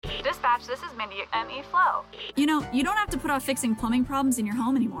Dispatch, this is Mindy at ME Flow. You know, you don't have to put off fixing plumbing problems in your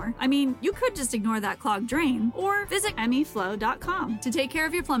home anymore. I mean, you could just ignore that clogged drain or visit meflow.com to take care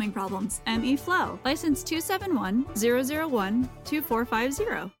of your plumbing problems. ME Flow, license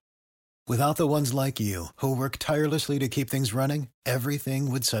 271-001-2450. Without the ones like you, who work tirelessly to keep things running, everything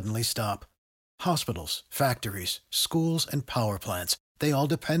would suddenly stop. Hospitals, factories, schools, and power plants, they all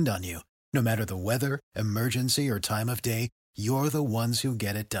depend on you. No matter the weather, emergency, or time of day, you're the ones who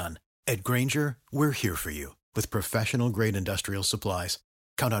get it done. At Grainger, we're here for you with professional-grade industrial supplies.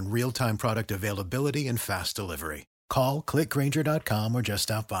 Count on real-time product availability and fast delivery. Call, click Grainger.com, or just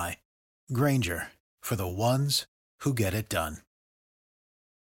stop by. Grainger, for the ones who get it done.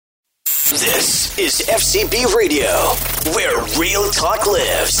 This is FCB Radio, where real talk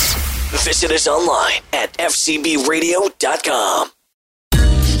lives. Visit us online at fcbradio.com.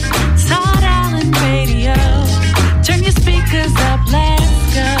 Todd Allen Radio. Turn your speakers up,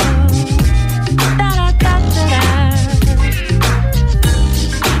 let's go. Da-da-da-da-da.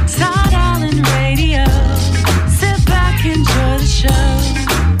 Todd Allen Radio. Sit back, enjoy the show.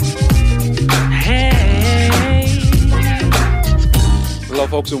 Hey. Hello,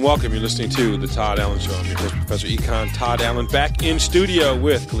 folks, and welcome. You're listening to The Todd Allen Show. I'm your host, Professor Econ Todd Allen, back in studio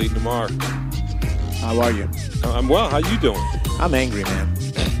with Khalid Namar. How are you? I'm well. How you doing? I'm angry, man.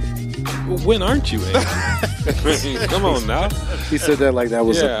 Well, when aren't you angry? Come on now. He said that like that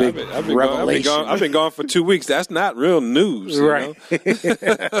was a big revelation. I've been gone for 2 weeks. That's not real news, right?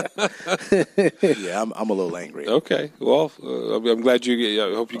 Yeah, I'm a little angry. Okay. Well, I'm glad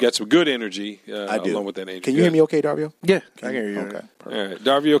I hope you got some good energy. I do. Along with that energy. Can you hear me okay, Darvio? Yeah, I can hear you. Okay. All right.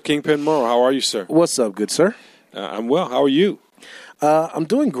 Darvio Kingpin Morrow, how are you, sir? What's up, good sir? I'm well. How are you? I'm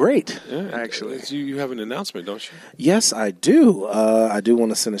doing great, Yeah, actually. You have an announcement, don't you? Yes, I do. I do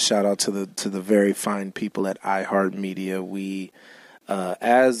want to send a shout out to the very fine people at iHeartMedia. We,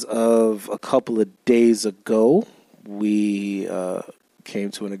 as of a couple of days ago, we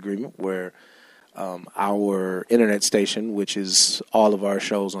came to an agreement where our internet station, which is all of our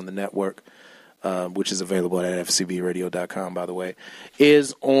shows on the network, which is available at fcbradio.com, by the way,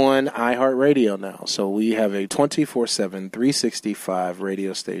 is on iHeartRadio now. So we have a 24/7, 365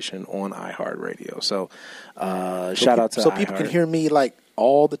 radio station on iHeartRadio. So shout out to So people can hear me like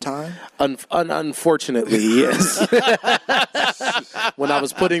all the time? Unfortunately, yes. When I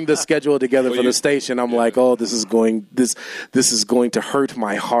was putting the schedule together for the station, I'm like, oh, this is going to hurt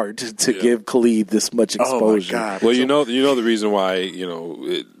my heart to give Khalid this much exposure. Oh my God. Well, you know the reason why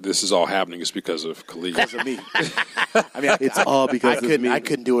this is all happening is because of Khalid. Because of me. I mean, It's all because of me. I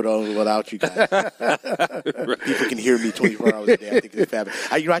couldn't do it without you guys. People can hear me 24 hours a day. I think it's fabulous.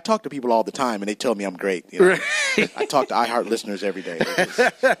 I talk to people all the time, and they tell me I'm great. I talk to iHeart listeners every day.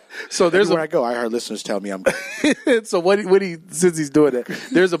 So everywhere I go, iHeart listeners tell me I'm great. So since he's doing that,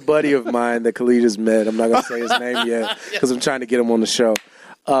 there's a buddy of mine that Khalid has met. I'm not going to say his name yet because I'm trying to get him on the show.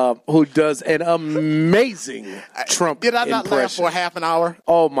 Who does an amazing Trump Did I not laugh impression. for half an hour?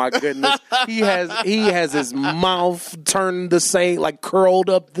 Oh my goodness. He has his mouth turned the same, like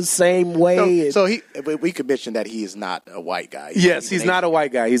curled up the same way. So we could mention that he is not a white guy. Yes, he's not a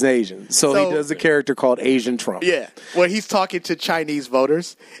white guy. He's Asian. So he does a character called Asian Trump. Yeah. Well, he's talking to Chinese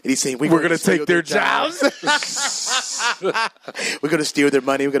voters, and he's saying, we're going to take their jobs. We're going to steal their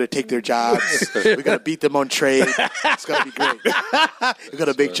money. We're going to take their jobs. We're going to beat them on trade. It's going to be great. We're going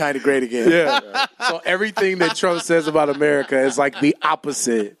to make China great again. Yeah. So everything that Trump says about America is like the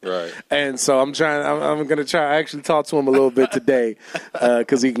opposite. Right. And so I'm going to try. I actually talked to him a little bit today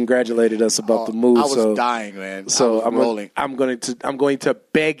because he congratulated us about the move. I was dying, man. So I'm rolling. I'm going to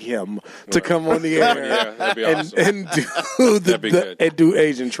beg him to come on the air that'd be awesome. and do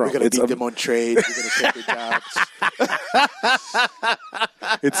Asian Trump. We're going to beat them on trade. We're going to take their jobs.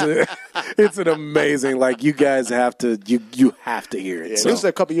 It's an amazing, like, you guys have to you have to hear it. Yeah, So. It was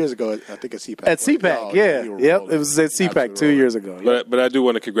a couple years ago, I think at CPAC. At CPAC, yeah. Yep, it was at CPAC 2 years ago. Yep. But I do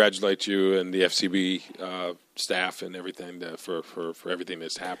want to congratulate you and the FCB staff and everything for everything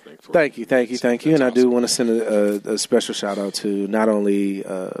that's happening. Thank you. And awesome. I do want to send a special shout out to not only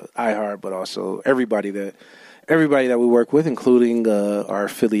iHeart but also everybody that we work with, including our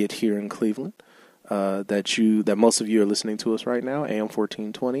affiliate here in Cleveland. That most of you are listening to us right now, AM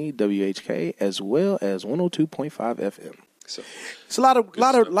 1420 WHK, as well as 102.5 FM. So it's a lot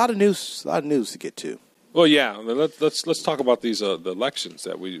of news to get to. Well, yeah. Let's talk about these the elections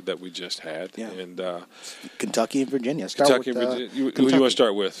that we just had. Yeah. And Kentucky and Virginia. Kentucky and Virginia. Who you want to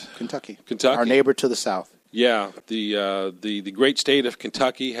start with? Kentucky. Kentucky, our neighbor to the south. Yeah. The great state of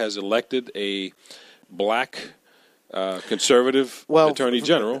Kentucky has elected a black conservative attorney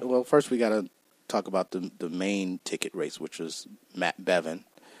general. Well, first we got to talk about the main ticket race, which was Matt Bevin,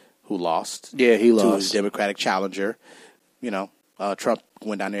 who lost. Yeah, he to lost. his Democratic challenger. Trump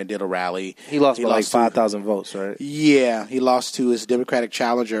went down there and did a rally. He lost by like 5,000 votes, right? Yeah, he lost to his Democratic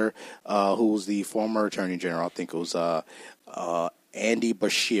challenger, who was the former Attorney General. I think it was Andy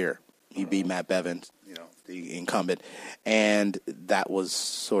Beshear. He beat Matt Bevin, the incumbent, and that was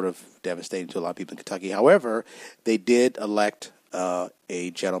sort of devastating to a lot of people in Kentucky. However, they did elect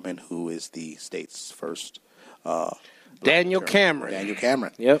a gentleman who is the state's first Daniel Cameron. Daniel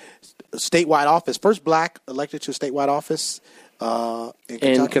Cameron. Yep. Statewide office, first black elected to a statewide office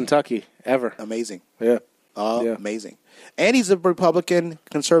in Kentucky ever. Amazing. Yeah. Amazing. And he's a Republican,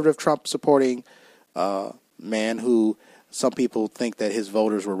 conservative, Trump-supporting man who some people think that his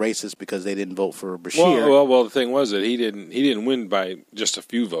voters were racist because they didn't vote for Beshear. Well, the thing was that he didn't win by just a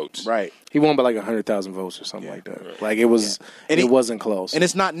few votes. Right. He won by like 100,000 votes or something like that. Right. Like it was, and it wasn't close. And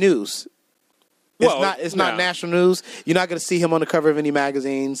it's not news. It's not national news. You're not going to see him on the cover of any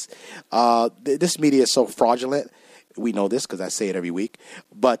magazines. This media is so fraudulent. We know this because I say it every week.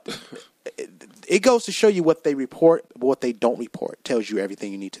 But it goes to show you what they report, but what they don't report. It tells you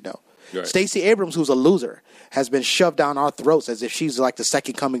everything you need to know. Right. Stacey Abrams, who's a loser, has been shoved down our throats as if she's like the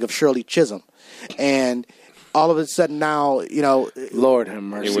second coming of Shirley Chisholm. And all of a sudden now, Lord have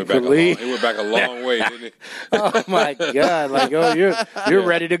mercy. It went back a long way, didn't it? Oh, my God. Like, you're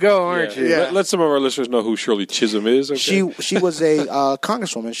ready to go, aren't you? Yeah. Let some of our listeners know who Shirley Chisholm is. Okay? She was a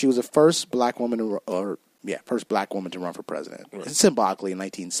congresswoman. She was the first black woman to run for president, symbolically in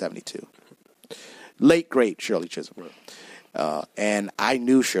 1972. Late, great Shirley Chisholm. Right. And I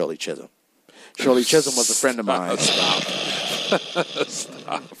knew Shirley Chisholm. Shirley Chisholm was a friend of mine.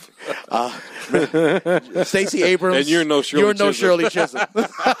 Stop. Stacey Abrams. And you're no Shirley Chisholm. But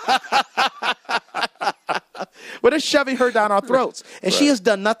they're shoving her down our throats. And she has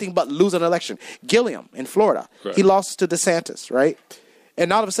done nothing but lose an election. Gilliam in Florida. Right. He lost to DeSantis, right?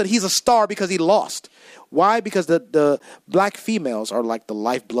 And all of a sudden he's a star because he lost. Why? Because the black females are like the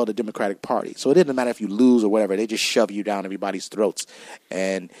lifeblood of the Democratic Party. So it doesn't matter if you lose or whatever. They just shove you down everybody's throats.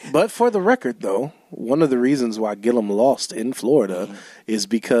 But for the record, though, one of the reasons why Gillum lost in Florida is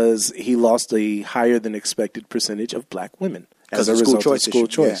because he lost a higher than expected percentage of black women as a result of school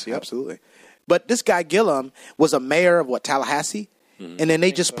choice. Yeah, absolutely. But this guy Gillum was a mayor of Tallahassee, and then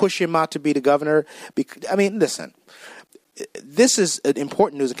they just push him out to be the governor. Listen. This is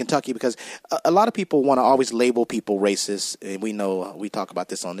important news in Kentucky because a lot of people want to always label people racist, and we know we talk about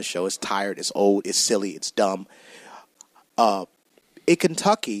this on the show. It's tired, it's old, it's silly, it's dumb. In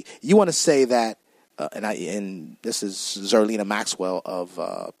Kentucky, you want to say that, and this is Zerlina Maxwell of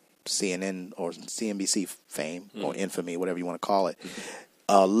CNN or CNBC fame or infamy, whatever you want to call it.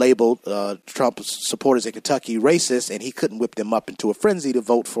 Labeled Trump supporters in Kentucky racist, and he couldn't whip them up into a frenzy to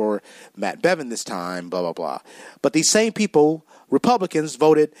vote for Matt Bevin this time, blah, blah, blah. But these same people, Republicans,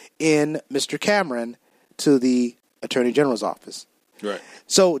 voted in Mr. Cameron to the Attorney General's office. Right.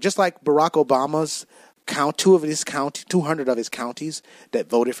 So just like Barack Obama's 200 of his counties that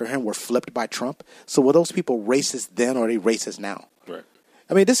voted for him were flipped by Trump. So were those people racist then, or are they racist now? Right.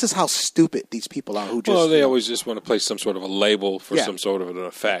 This is how stupid these people are. They always just want to place some sort of a label for some sort of an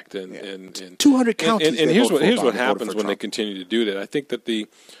effect. And 200 counties. And here's what happens when they continue to do that. I think that the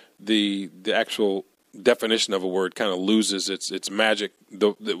actual definition of a word kind of loses its magic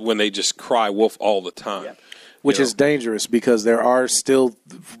when they just cry wolf all the time. Yeah. Which is dangerous because there are still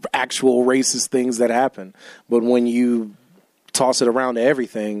actual racist things that happen. But when you toss it around to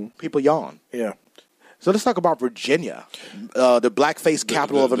everything, people yawn. Yeah. So let's talk about Virginia, the blackface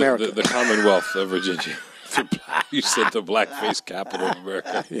capital of America. The Commonwealth of Virginia. You said the blackface capital of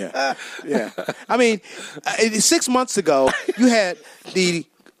America. Yeah. 6 months ago, you had the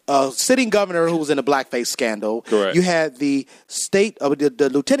sitting governor who was in a blackface scandal. Correct. You had the the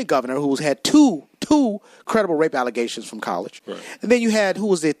lieutenant governor who had two credible rape allegations from college. Right. And then you had,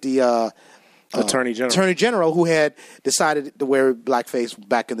 the Attorney General who had decided to wear blackface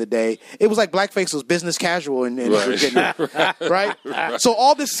back in the day. It was like blackface was business casual in Virginia, right? So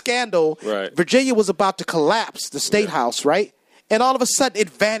all this scandal, Virginia was about to collapse the state house, right? And all of a sudden it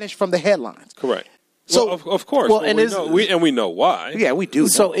vanished from the headlines. Correct. So of course, we know why. Yeah, we do.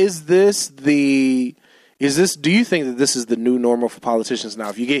 So do you think that this is the new normal for politicians now?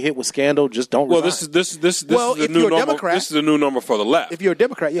 If you get hit with scandal, just don't resign. This is the new normal. Democrat, this is the new normal for the left. If you're a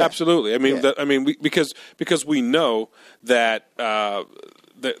Democrat, yeah, absolutely. Because we know that that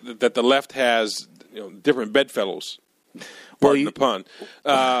the left has different bedfellows. Pardon the pun.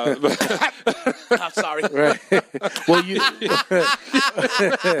 I'm sorry. Right. Well,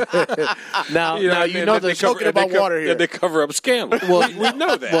 now they're talking about water here. They cover up scandal. Well, we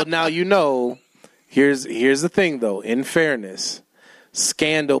know that. Well, now Here's the thing, though. In fairness,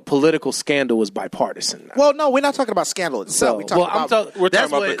 political scandal was bipartisan. Now. Well, no, we're not talking about scandal itself. We're talking we're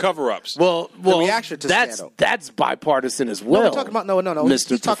talking about the cover-ups. Well, the reaction to scandal. That's bipartisan as well. No, we're talking about no,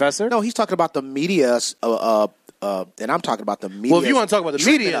 Mr. Professor. He's talking about the media. And I'm talking about the media. Well, if you want to talk about the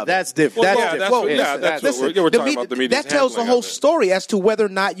media, that's different. That's what we're talking about. The media that tells the whole story as to whether or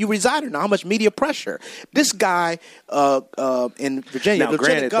not you resign or not. How much media pressure? This guy in Virginia, now, Lieutenant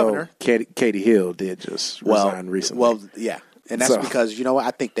granted, Governor Katie Hill did just resign recently. Well, yeah, and that's because you know what?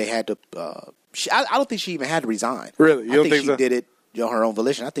 I think they had to. I don't think she even had to resign. Really, you don't think she so? did it on her own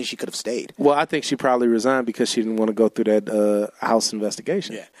volition. I think she could have stayed. Well, I think she probably resigned because she didn't want to go through that House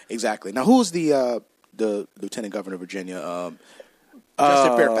investigation. Yeah, exactly. Now, who's the Lieutenant Governor of Virginia?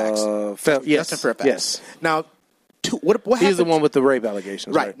 Justin Fairfax. Justin Fairfax. Yes. Now, what happened? He's the one with the rape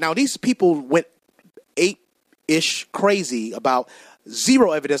allegations. Right. Now, these people went ape-ish crazy about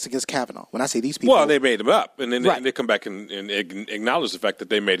zero evidence against Kavanaugh. When I say these people... Well, they made him up, and then they come back and acknowledge the fact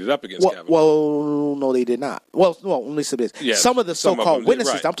that they made it up against Kavanaugh. Well, no, they did not. Well, let me say this. Yes, some of the so-called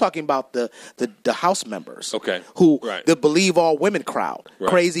witnesses, right. I'm talking about the House members. Okay. Who, right. the Believe All Women crowd.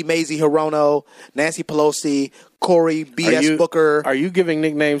 Right. Crazy Mazie Hirono, Nancy Pelosi, Cory B.S. Booker. Are you giving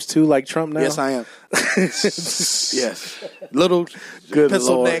nicknames too, like Trump now? Yes, I am. Yes. Little Good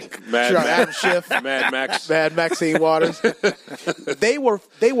pencil Lord. neck, Mad Adam Schiff, Mad Max. Mad Maxine Waters. They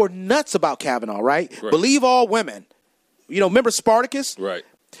were nuts about Kavanaugh, right? Believe All Women. You know, remember Spartacus? Right.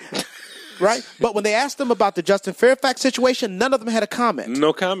 Right? But when they asked them about the Justin Fairfax situation, none of them had a comment.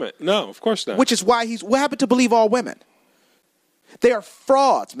 No comment. No, of course not. Which is why what happened to Believe All Women? They are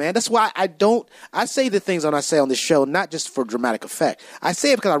frauds, man. That's why I say the things I say on this show, not just for dramatic effect. I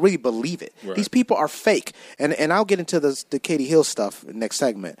say it because I really believe it. Right. These people are fake. And I'll get into the Katie Hill stuff next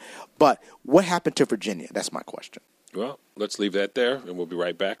segment. But what happened to Virginia? That's my question. Well, let's leave that there, and we'll be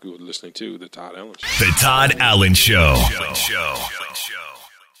right back. We're listening to The Todd Allen Show. The Todd Allen Show.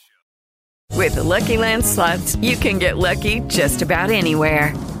 With the Lucky Land Slots, you can get lucky just about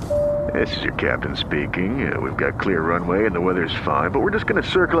anywhere. This is your captain speaking. We've got clear runway and the weather's fine, but we're just going to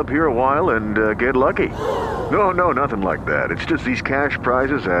circle up here a while and get lucky. No, nothing like that. It's just these cash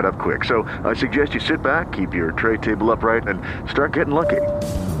prizes add up quick. So I suggest you sit back, keep your tray table upright, and start getting lucky.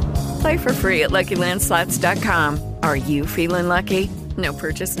 Play for free at LuckyLandSlots.com. Are you feeling lucky? No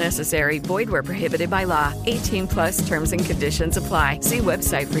purchase necessary. Void where prohibited by law. 18+ terms and conditions apply. See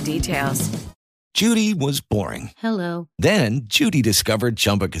website for details. Judy was boring. Hello. Then Judy discovered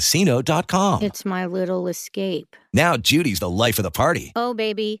ChumbaCasino.com. It's my little escape. Now Judy's the life of the party. Oh,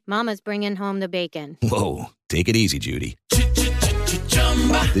 baby, mama's bringing home the bacon. Whoa, take it easy, Judy.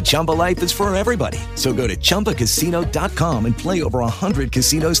 The Chumba life is for everybody. So go to ChumbaCasino.com and play over 100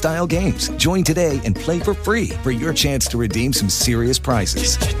 casino-style games. Join today and play for free for your chance to redeem some serious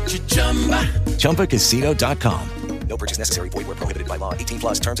prizes. ChumbaCasino.com. No purchase necessary. Void where prohibited by law.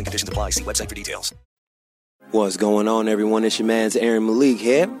 18+ terms and conditions apply. See website for details. What's going on, everyone? It's your man's Aaron Malik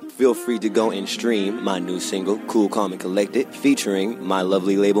here. Feel free to go and stream my new single, Cool, Calm, and Collected, featuring my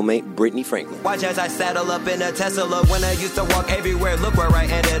lovely label mate, Brittany Franklin. Watch as I saddle up in a Tesla when I used to walk everywhere. Look where I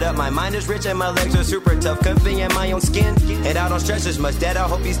ended up. My mind is rich and my legs are super tough. Comfy in my own skin, and I don't stress as much. Dad, I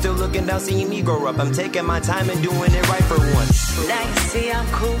hope he's still looking down, seeing me grow up. I'm taking my time and doing it right for once. Now you see I'm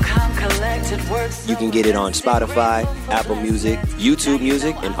cool, calm, collected. Works. You can get it on Spotify, Apple Music, YouTube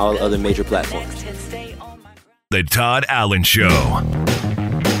Music, and all other major platforms. The Todd Allen Show.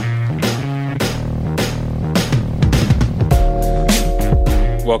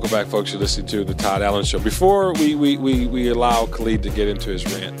 Welcome back, folks. You're listening to The Todd Allen Show. Before we allow Khalid to get into his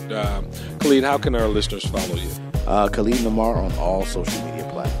rant, Khalid, how can our listeners follow you? Khalid Namar on all social media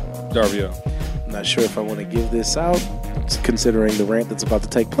platforms. Darvio. I'm not sure if I want to give this out, considering the rant that's about to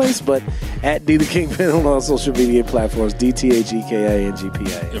take place, but at D the Kingpin on all social media platforms,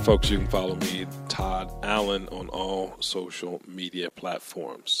 DTHEKINGPA. And folks, you can follow me, Todd Allen, on all social media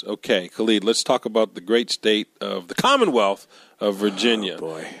platforms. Okay, Khalid, let's talk about the great state of the Commonwealth of Virginia. Oh,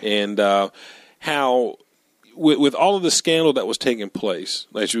 boy. And how, with all of the scandal that was taking place,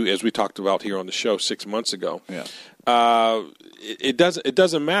 as we talked about here on the show 6 months ago, it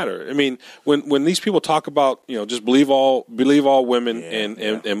doesn't matter. I mean, when these people talk about, just believe all women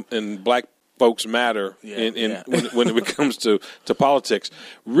and black folks matter when it comes to politics,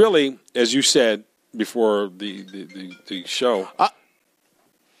 really, as you said before the show.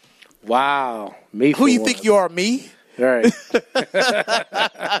 Wow, me. Who you think you are, me? Right.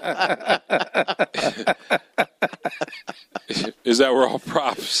 Is that we're all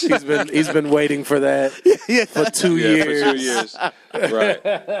props? He's been waiting for that for 2 years. For 2 years.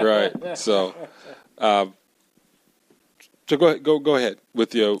 Right. So go ahead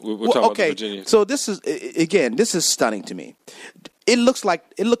with your. We're talking about Virginia. So this is stunning to me. it looked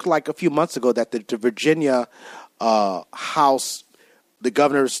like a few months ago that the Virginia House, the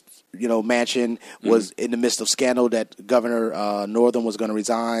governor's mansion was in the midst of scandal, that Governor Northam was going to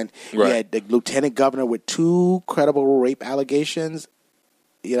resign. Right. He had the lieutenant governor with 2 credible rape allegations,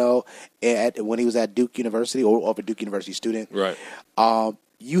 when he was at Duke University, or of a Duke University student. Right.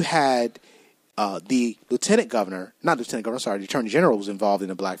 You had the the Attorney General was involved in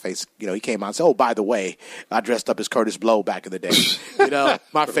the blackface. He came out and said, "Oh, by the way, I dressed up as Curtis Blow back in the day."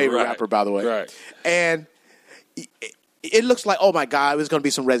 My favorite rapper, by the way. Right. And it looks like, oh my God, there's going to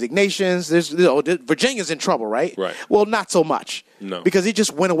be some resignations. Virginia's in trouble, right? Right. Well, not so much. No. Because he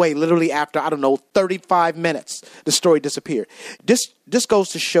just went away literally after, 35 minutes. The story disappeared. This goes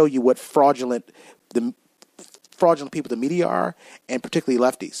to show you what fraudulent people the media are, and particularly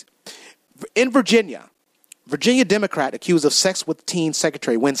lefties. In Virginia Democrat accused of sex with teen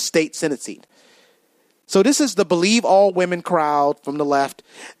secretary wins state Senate seat. So this is the believe all women crowd from the left.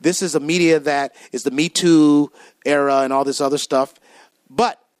 This is a media that is the Me Too era and all this other stuff.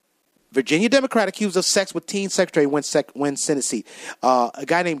 But Virginia Democrat accused of sex with teen secretary wins Senate seat. A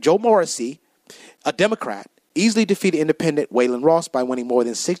guy named Joe Morrissey, a Democrat, easily defeated independent Waylon Ross by winning more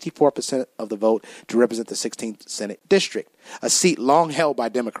than 64% of the vote to represent the 16th Senate District, a seat long held by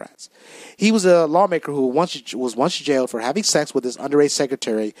Democrats. He was a lawmaker who was once jailed for having sex with his underage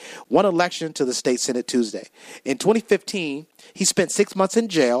secretary, won election to the state Senate Tuesday. In 2015, he spent 6 months in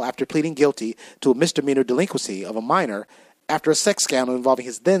jail after pleading guilty to a misdemeanor delinquency of a minor after a sex scandal involving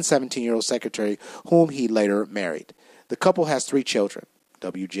his then 17-year-old secretary, whom he later married. The couple has 3 children.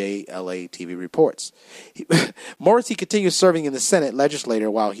 WJLA-TV reports. Morrissey continued serving in the Senate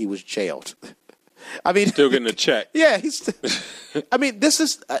legislature while he was jailed. Still getting a check. Yeah, this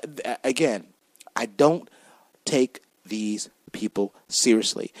is again. I don't take these people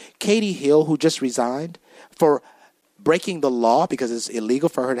seriously. Katie Hill, who just resigned for breaking the law because it's illegal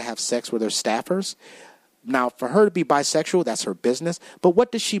for her to have sex with her staffers. Now, for her to be bisexual, that's her business. But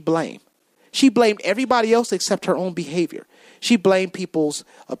what does she blame? She blamed everybody else except her own behavior. She blamed people's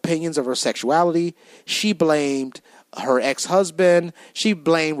opinions of her sexuality. She blamed her ex-husband. She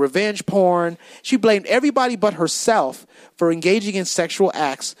blamed revenge porn. She blamed everybody but herself for engaging in sexual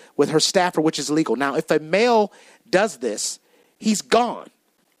acts with her staffer, which is illegal. Now, if a male does this, he's gone.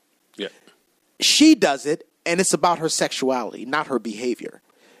 Yeah. She does it, and it's about her sexuality, not her behavior.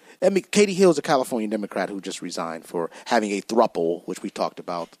 Katie Hill is a California Democrat who just resigned for having a throuple, which we talked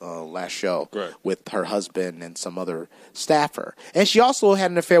about last show, right, with her husband and some other staffer. And she also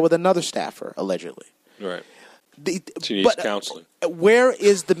had an affair with another staffer, allegedly. Right. She needs counseling. Where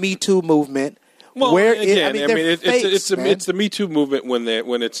is the Me Too movement? Well, it's fakes, the Me Too movement when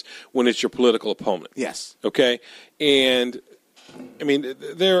it's your political opponent. Yes. Okay. And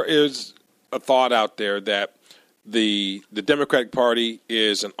there is a thought out there that the Democratic Party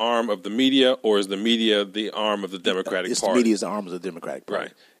is an arm of the media, or is the media the arm of the Democratic Party? The media is the arm of the Democratic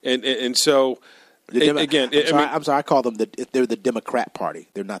Party. Right. And so, I'm sorry, I call them they're the Democrat Party.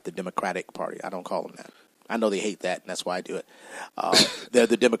 They're not the Democratic Party. I don't call them that. I know they hate that, and that's why I do it. They're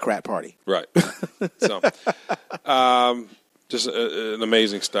the Democrat Party. Right. So, just an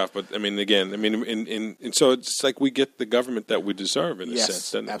amazing stuff. But and so it's like we get the government that we deserve in a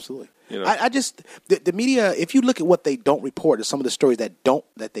sense. Doesn't it? Absolutely. I just the media. If you look at what they don't report, or some of the stories that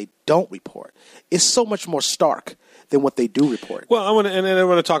they don't report, is so much more stark than what they do report. Well, I want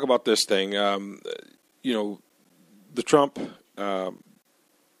to talk about this thing. The Trump,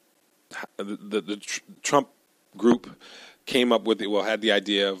 the Trump group came up with had the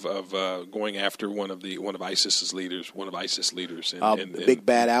idea of going after one of ISIS leaders, Big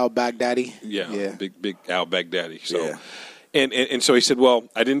Bad al-Baghdadi. Yeah. Big al-Baghdadi. So. Yeah. And so he said, well,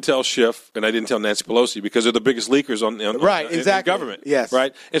 I didn't tell Schiff and I didn't tell Nancy Pelosi because they're the biggest leakers on exactly. government. Yes.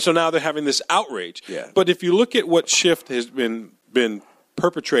 Right? And so now they're having this outrage. Yeah. But if you look at what Schiff has been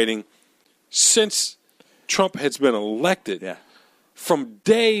perpetrating since Trump has been elected, from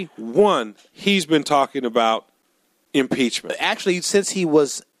day one, he's been talking about impeachment. Actually, since he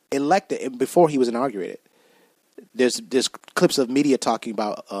was elected and before he was inaugurated, there's clips of media talking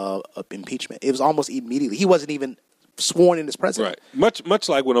about impeachment. It was almost immediately. He wasn't even sworn in as president. Right. Much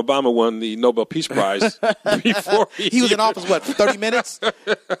like when Obama won the Nobel Peace Prize before he was in office, for 30 minutes?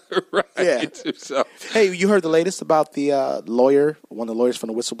 Right. Yeah. So. Hey, you heard the latest about the lawyer, one of the lawyers from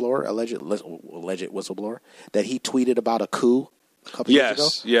the whistleblower, alleged whistleblower, that he tweeted about a coup a couple years ago?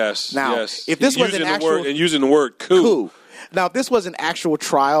 Yes. Now, if this was an actual... using the word coup. Now, if this was an actual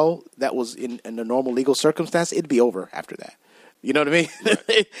trial that was in the normal legal circumstance, it'd be over after that. You know what I mean?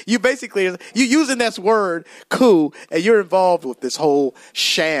 Right. You using this word coup, and you're involved with this whole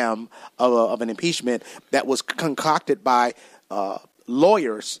sham of an impeachment that was concocted by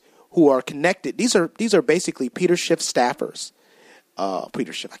lawyers who are connected. These are basically Peter Schiff staffers.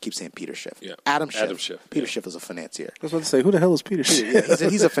 Peter Schiff. I keep saying Peter Schiff. Yeah. Adam Schiff. Adam Schiff. Peter Schiff is a financier. I was about to say, who the hell is Peter Schiff? Yeah,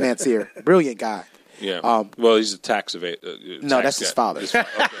 he's a financier. Brilliant guy. Yeah. Well, he's a tax evader. No, that's his father. Okay.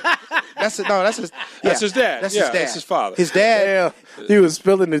 That's his dad. That's his dad. That's his dad. That's his father. His dad. He was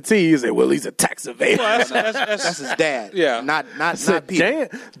spilling the tea. He said, "Well, he's a tax evader." Well, that's his dad. Yeah. Not Peter.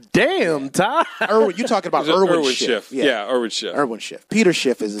 Damn, Ty. Irwin, you talking about Irwin Schiff? Yeah, Irwin Schiff. Irwin Schiff. Peter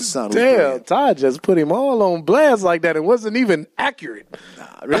Schiff is his son. Damn, Ty just put him all on blast like that. It wasn't even accurate.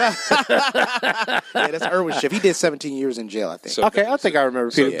 Yeah, that's Irwin Schiff. He did 17 years in jail, I think. Okay, I think I remember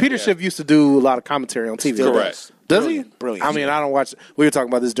Peter. Peter Schiff used to do a lot of commentary on TV. Correct. Does he? Brilliant. I mean, I don't watch. We were talking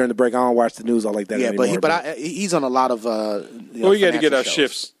about this during the break. I don't watch the news all like that anymore. But he's on a lot of. We got to get our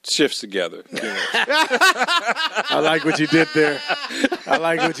shifts together. You know. I like what you did there. But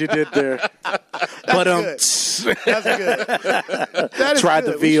that's good. That is tried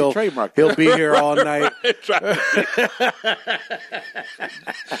good. the veal. He'll be here all night.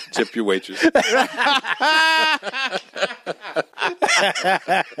 Tip your waitress.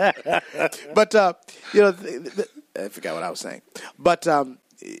 But I forgot what I was saying. But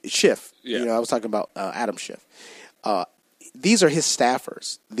Schiff, I was talking about Adam Schiff. These are his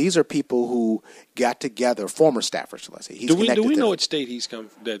staffers. These are people who got together, former staffers, let's say. Do we know what state he's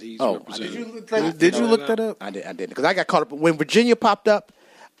representing? Did you look that up? I didn't, because I got caught up. When Virginia popped up,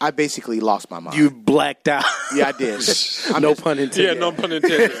 I basically lost my mind. You blacked out. Yeah, I did. No pun intended. Yeah, no pun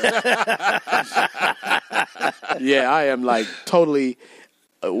intended. Yeah, I am like totally.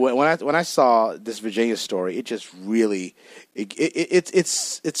 When I saw this Virginia story, it just really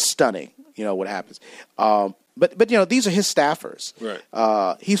it's stunning. You know what happens. But these are his staffers.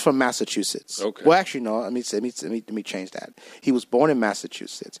 Right. He's from Massachusetts. Okay. Well, actually, no. Let me change that. He was born in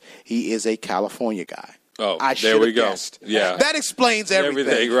Massachusetts. He is a California guy. Oh, there we go. Guessed. Yeah, that explains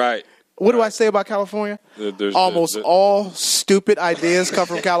everything. Right. What do I say about California? Almost all stupid ideas come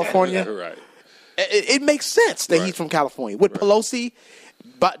from California. Right. It makes sense that he's from California. With Pelosi,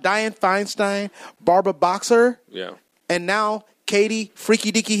 Dianne Feinstein, Barbara Boxer, and now Katie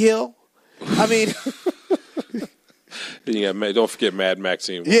Freaky Dicky Hill. I mean, don't forget Mad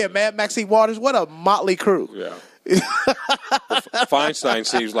Maxine. Yeah, Mad Maxine Waters. What a motley crew. Yeah. Feinstein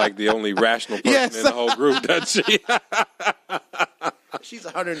seems like the only rational person in the whole group, doesn't she? She's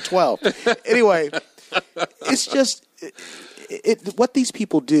 112. Anyway, it's just what these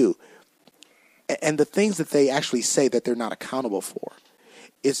people do, and the things that they actually say that they're not accountable for.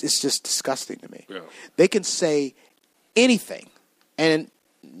 It's just disgusting to me. Yeah. They can say anything, and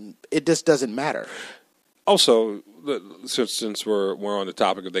it just doesn't matter. Also, since we're on the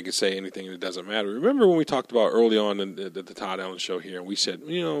topic of they can say anything and it doesn't matter. Remember when we talked about early on in the Todd Allen show here, and we said,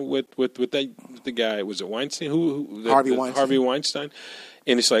 with the guy, was it Weinstein? Harvey Weinstein.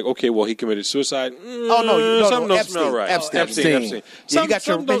 And it's like, okay, well, he committed suicide. Something don't smell right. Epstein. Yeah, you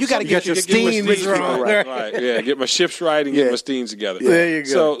got to get your Steens right. Yeah, get my shifts right and get my Steens together. There you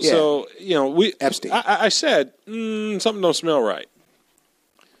go. So Epstein. I said something don't smell right.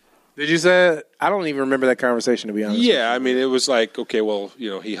 Did you say? I don't even remember that conversation, to be honest. Yeah, I mean, it was like, okay, well,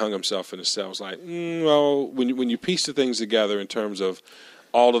 he hung himself in a cell. I was like, well, when you piece the things together in terms of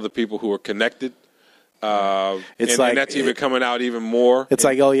all of the people who are connected, and that's even coming out even more. It's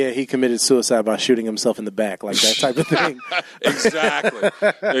like, oh yeah, he committed suicide by shooting himself in the back, like that type of thing. Exactly.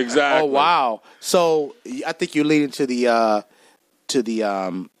 Oh wow! So I think you're leading to the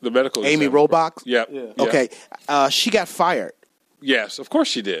medical Amy examiner. Robach. Yeah. Okay, she got fired. Yes, of course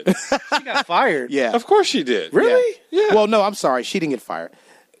she did. She got fired. Yeah, of course she did. Really? Yeah. Well, no, I'm sorry, she didn't get fired.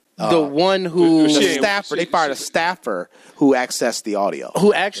 The one who they fired a staffer who accessed the audio.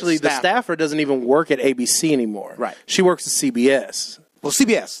 Who actually the staffer doesn't even work at ABC anymore. Right. She works at CBS. Well,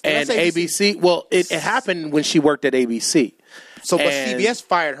 CBS and ABC. Well, it happened when she worked at ABC. So, but CBS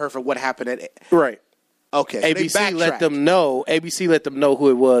fired her for what happened at right. Okay. So ABC let them know. ABC let them know who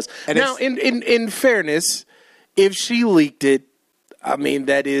it was. And now, in fairness, if she leaked it, I mean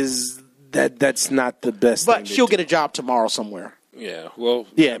that's not the best. But she'll get a job tomorrow somewhere. Yeah, well,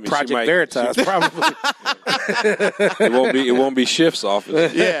 yeah, Project Veritas probably. It won't be Schiff's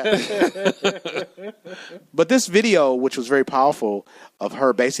office. Yeah. But this video, which was very powerful, of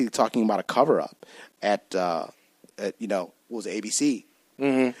her basically talking about a cover up at what was it, ABC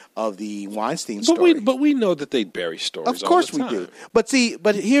of the Weinstein story. But we know that they bury stories. Of course all the we time. do.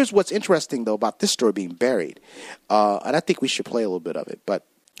 But here's what's interesting though about this story being buried, and I think we should play a little bit of it. But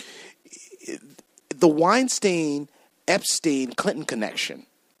the Weinstein, Epstein, Clinton connection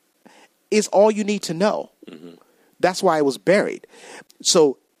is all you need to know. Mm-hmm. That's why it was buried.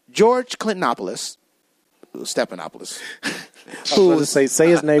 So George Clintonopoulos Stephanopoulos. Who was say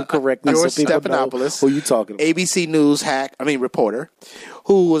his name correctly George so people know Stephanopoulos, who you talking about. ABC News reporter,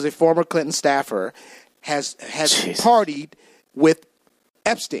 who was a former Clinton staffer, has partied with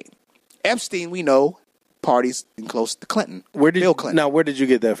Epstein. Epstein, we know, parties close to Clinton. Bill Clinton. Now, where did you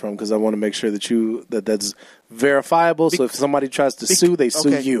get that from? Because I want to make sure that that's verifiable. So if somebody tries to sue, they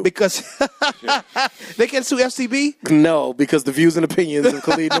sue you. Because they can sue FCB? No, because the views and opinions of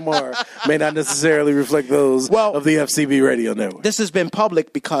Khalid Namar may not necessarily reflect those of the FCB radio network. This has been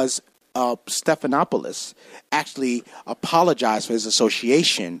public because Stephanopoulos actually apologized for his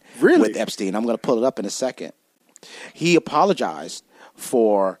association with Epstein. I'm going to pull it up in a second. He apologized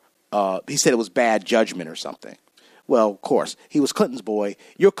for, he said it was bad judgment or something. Well, of course, he was Clinton's boy.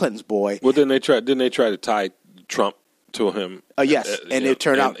 You're Clinton's boy. Well, didn't they try to tie Trump to him? Yes, and it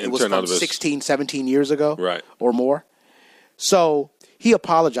turned out it was from 16, 17 years ago, right, or more. So he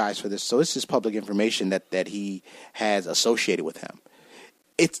apologized for this. So this is public information that he has associated with him.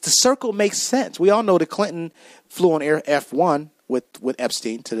 The circle makes sense. We all know that Clinton flew on Air F1 with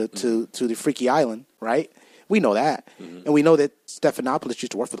Epstein to the Freaky Island, right? We know that. Mm-hmm. And we know that Stephanopoulos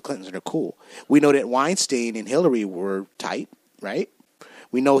used to work for the Clintons and they're cool. We know that Weinstein and Hillary were tight, right?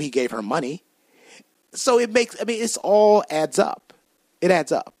 We know he gave her money. So it's all adds up. It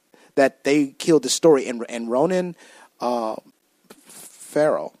adds up that they killed the story. And Ronan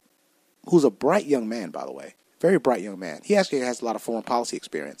Farrow, who's a bright young man, by the way, very bright young man. He actually has a lot of foreign policy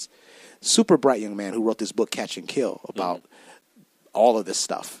experience. Super bright young man who wrote this book, Catch and Kill, about all of this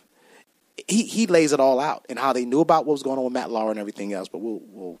stuff. He lays it all out and how they knew about what was going on with Matt Lauer and everything else, but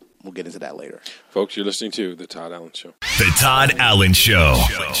we'll get into that later. Folks, you're listening to The Todd Allen Show. The Todd Allen Show.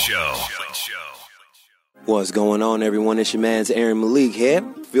 What's going on, everyone? It's your man's Aaron Malik here.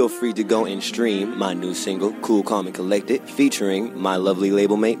 Feel free to go and stream my new single, Cool, Calm, and Collected, featuring my lovely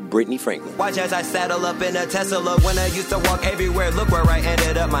label mate, Brittany Franklin. Watch as I saddle up in a Tesla. When I used to walk everywhere, look where I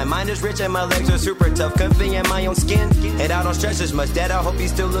ended up. My mind is rich and my legs are super tough. Comfy in my own skin, and I don't stress as much. Dad, I hope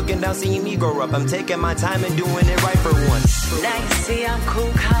he's still looking down, seeing me grow up. I'm taking my time and doing it right for once. Now you see I'm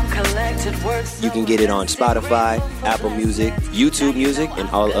cool, calm, collected. Works. You can get it on Spotify, Apple Music, YouTube Music, and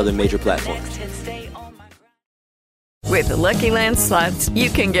all other major platforms. With the Lucky Land Slots, you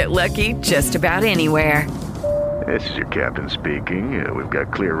can get lucky just about anywhere. This is your captain speaking. We've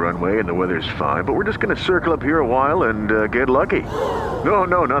got clear runway and the weather's fine, but we're just going to circle up here a while and get lucky.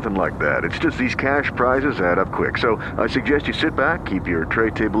 No, nothing like that. It's just these cash prizes add up quick. So I suggest you sit back, keep your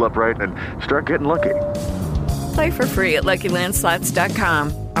tray table upright, and start getting lucky. Play for free at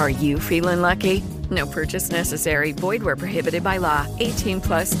LuckyLandSlots.com. Are you feeling lucky? No purchase necessary. Void where prohibited by law.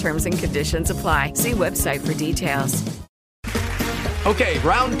 18+ terms and conditions apply. See website for details. Okay,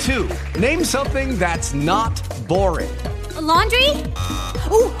 round two. Name something that's not boring. A laundry?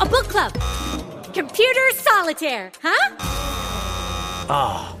 Ooh, a book club. Computer solitaire, huh?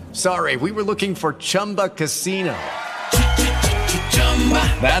 Ah, sorry, we were looking for Chumba Casino.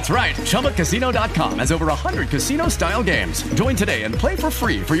 That's right. ChumbaCasino.com has over 100 casino-style games. Join today and play for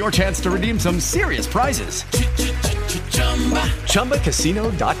free for your chance to redeem some serious prizes.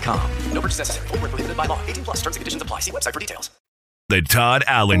 ChumbaCasino.com. No purchase necessary. Void where prohibited by law. 18+ terms and conditions apply. See website for details. The Todd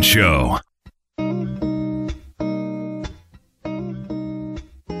Allen Show.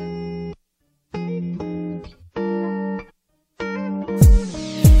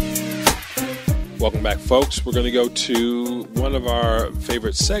 Welcome back, folks. We're going to go to one of our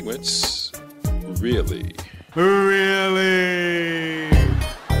favorite segments, Really?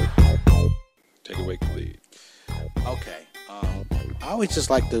 Take away, Khalid. Okay. I always just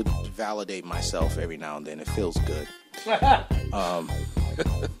like to validate myself every now and then. It feels good.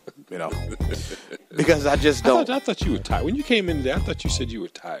 Because I just don't. I thought you were tired. When you came in today, I thought you said you were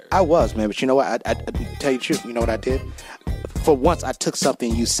tired. I was, man. But you know what? I tell you the truth. You know what I did? For once, I took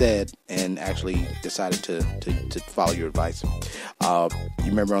something you said and actually decided to follow your advice. You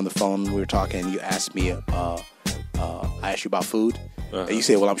remember on the phone we were talking, you asked me, I asked you about food. Uh-huh. And you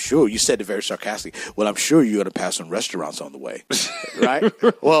said, well, I'm sure, you said it very sarcastically, well, I'm sure you're going to pass some restaurants on the way. Right?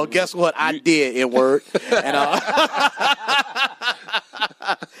 Well, guess what? I did in word. And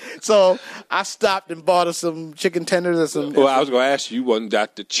so I stopped and bought us some chicken tenders and some. Well, I was going to ask you wasn't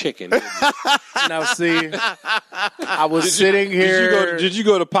got the chicken. Now, see, I was sitting here. Did you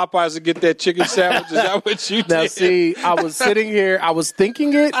go to Popeyes and get that chicken sandwich? Is that what you did? Now, see, I was sitting here. I was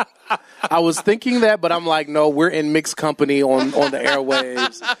thinking it. I was thinking that, but I'm like, no, we're in mixed company on the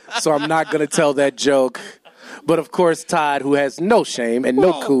airwaves, so I'm not going to tell that joke. But of course, Todd, who has no shame and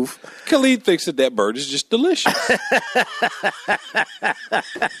no coof. Khalid thinks that bird is just delicious.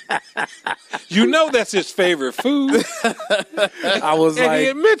 You know that's his favorite food. I was and like, he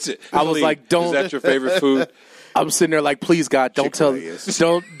admits it. I was like, don't. Is that your favorite food? I'm sitting there like, please God, don't tell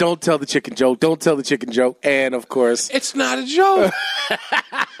the chicken joke. Don't tell the chicken joke. And of course, it's not a joke.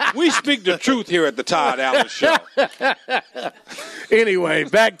 We speak the truth here at the Todd Allen Show. Anyway,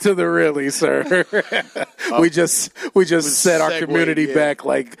 back to the really, sir. We just set our community back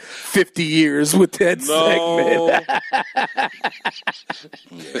like 50 years with that segment.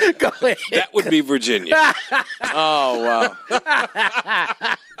 Go ahead. That would be Virginia. Oh, wow.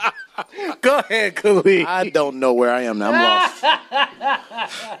 Go ahead, Khalid. I don't know where I am now. I'm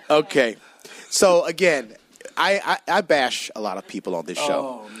lost. Okay. So, again, I bash a lot of people on this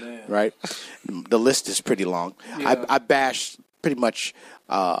show. Oh, man. Right? The list is pretty long. Yeah. I bash pretty much,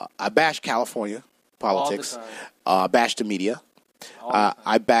 I bash California politics. I bash the media.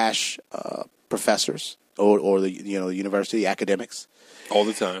 I bash professors or the university academics. All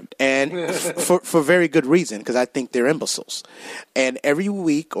the time. And for very good reason, because I think they're imbeciles. And every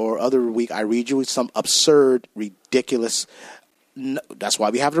week or other week, I read you some absurd, ridiculous. That's why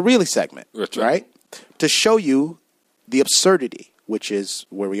we have the Really segment, right? To show you the absurdity, which is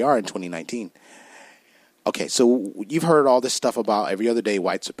where we are in 2019. Okay, so you've heard all this stuff about every other day,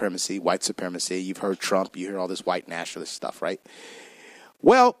 white supremacy. You've heard Trump. You hear all this white nationalist stuff, right?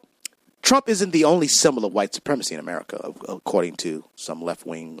 Well, Trump isn't the only symbol of white supremacy in America, according to some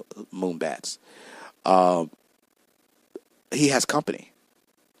left-wing moonbats. He has company,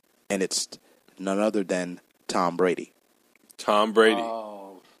 and it's none other than Tom Brady. Tom Brady.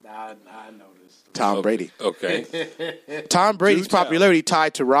 Oh, I noticed. Tom Brady. Okay. Tom Brady's popularity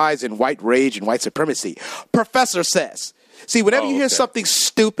tied to rise in white rage and white supremacy. Professor says. See, whenever you hear something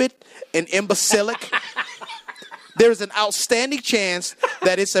stupid and imbecilic, there's an outstanding chance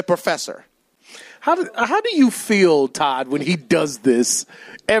that it's a professor. How do you feel, Todd, when he does this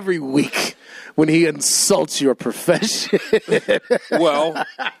every week, when he insults your profession? Well,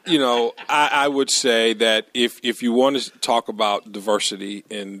 I would say that if you want to talk about diversity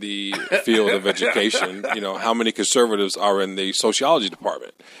in the field of education, how many conservatives are in the sociology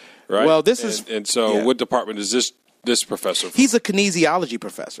department, right? Well, what department is this professor from? He's a kinesiology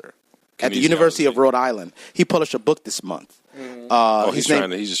professor at the University of Rhode Island. He published a book this month. He's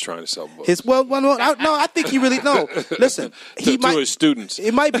just trying to sell books. I think he really listen. To his students,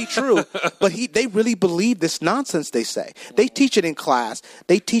 it might be true, but they really believe this nonsense. They say they teach it in class.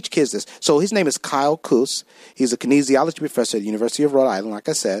 They teach kids this. So his name is Kyle Koos. He's a kinesiology professor at the University of Rhode Island. Like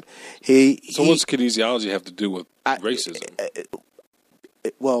I said, what's kinesiology have to do with racism?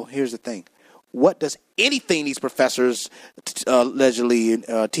 Well, here's the thing. What does anything these professors allegedly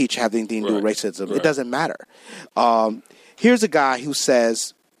teach have anything to do with racism? Right. It doesn't matter. Here's a guy who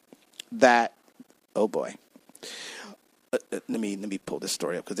says that. Oh boy, let me pull this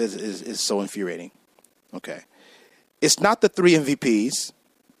story up because this is so infuriating. Okay, it's not the 3 MVPs,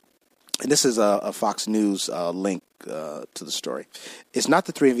 and this is a Fox News link to the story. It's not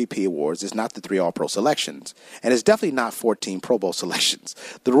the 3 MVP awards. It's not the 3 All-Pro selections. And it's definitely not 14 Pro Bowl selections.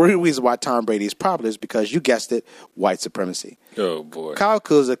 The real reason why Tom Brady is popular is because, you guessed it, white supremacy. Oh, boy. Kyle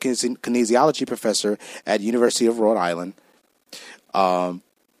Koos, a kinesiology professor at the University of Rhode Island,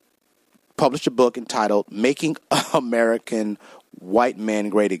 published a book entitled Making American White Men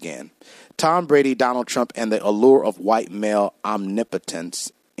Great Again. Tom Brady, Donald Trump, and the Allure of White Male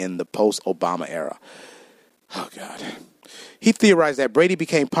Omnipotence in the Post-Obama Era. Oh, God. He theorized that Brady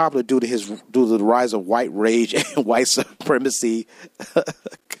became popular due to the rise of white rage and white supremacy.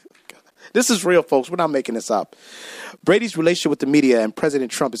 This is real, folks. We're not making this up. Brady's relationship with the media and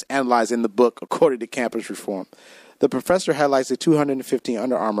President Trump is analyzed in the book, according to Campus Reform. The professor highlights the 215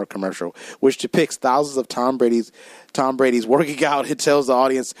 Under Armour commercial, which depicts thousands of Tom Brady's working out and tells the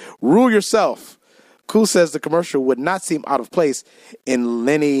audience, "Rule yourself." Koos says the commercial would not seem out of place in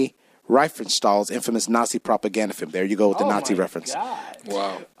Leni Riefenstahl's infamous Nazi propaganda film. There you go with the Nazi reference. God.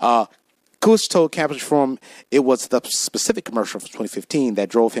 Wow. Koos told Campus Reform it was the specific commercial from 2015 that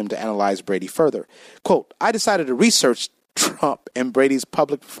drove him to analyze Brady further. Quote, "I decided to research Trump and Brady's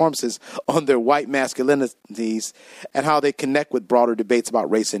public performances on their white masculinities and how they connect with broader debates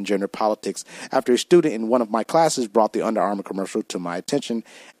about race and gender politics after a student in one of my classes brought the Under Armour commercial to my attention,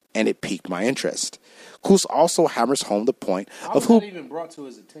 and it piqued my interest." Koos also hammers home the point of who... How was that even brought to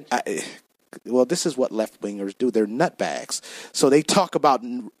his attention? Well, this is what left-wingers do. They're nutbags. So they talk about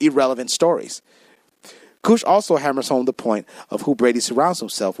irrelevant stories. Koosh also hammers home the point of who Brady surrounds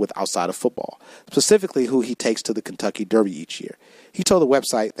himself with outside of football, specifically who he takes to the Kentucky Derby each year. He told the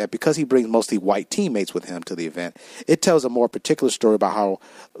website that because he brings mostly white teammates with him to the event, it tells a more particular story about how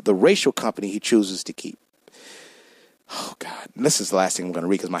the racial company he chooses to keep. Oh, God. And this is the last thing I'm going to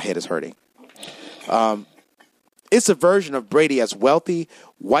read because my head is hurting. It's a version of Brady as wealthy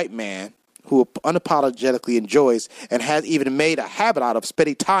white man who unapologetically enjoys and has even made a habit out of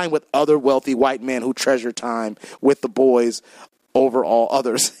spending time with other wealthy white men who treasure time with the boys over all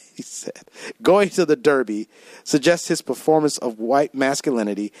others, he said. Going to the Derby suggests his performance of white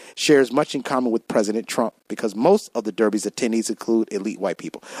masculinity shares much in common with President Trump because most of the Derby's attendees include elite white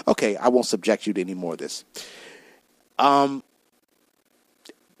people. Okay, I won't subject you to any more of this.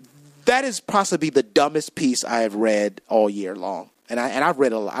 That is possibly the dumbest piece I have read all year long. And I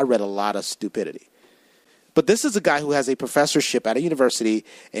read a lot of stupidity. But this is a guy who has a professorship at a university,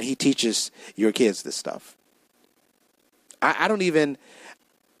 and he teaches your kids this stuff. I don't even...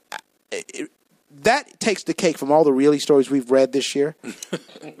 that takes the cake from all the really stories we've read this year.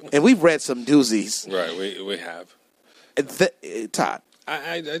 And we've read some doozies. Right, we have. Todd.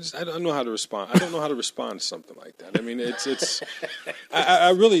 I don't know how to respond. I don't know how to respond to something like that. I mean, I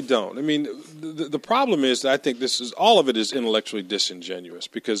really don't. I mean, the problem is that I think all of it is intellectually disingenuous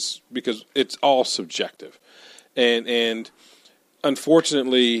because it's all subjective, and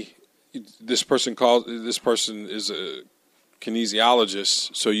unfortunately, this person is a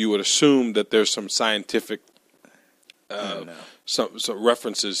kinesiologist, so you would assume that there's some scientific some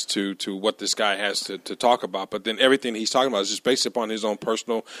references to what this guy has to talk about, but then everything he's talking about is just based upon his own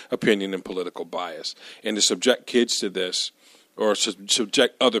personal opinion and political bias. And to subject kids to this, or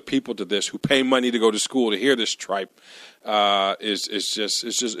subject other people to this who pay money to go to school to hear this tripe, is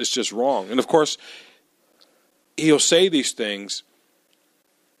just wrong. And of course, he'll say these things.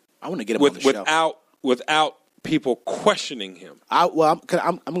 I want to get him on the show without people questioning him. I'm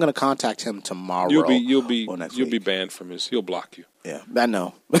going to contact him tomorrow. You'll be banned from his. He'll block you. Yeah, I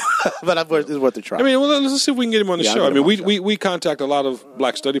know, but it's worth a try. I mean, let's see if we can get him on the show. I mean, we contact a lot of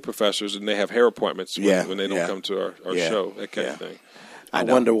black study professors, and they have hair appointments when they don't come to our show. That kind of thing. I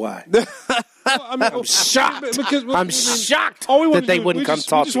wonder why. I'm shocked. I'm shocked that they wouldn't come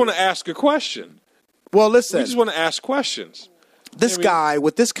talk. We just want to ask a question. Well, listen. We just want to ask questions. This guy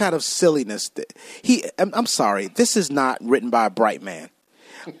with this kind of silliness, I'm sorry, this is not written by a bright man.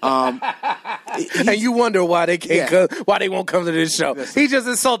 And you wonder why they why they won't come to this show. He just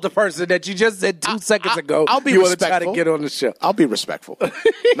insulted the person that you just said 2 seconds ago. I'll be you respectful. Want to try to get on the show. I'll be respectful.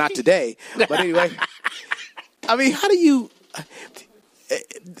 Not today, but anyway. I mean, how do you?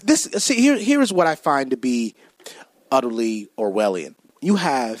 Here is what I find to be utterly Orwellian. You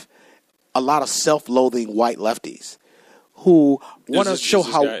have a lot of self-loathing white lefties who want to show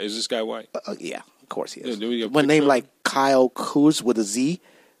how... Is this guy white? Yeah, of course he is. Yeah, One name like Kyle Kuz with a Z,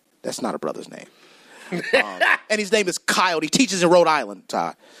 that's not a brother's name. And his name is Kyle. He teaches in Rhode Island,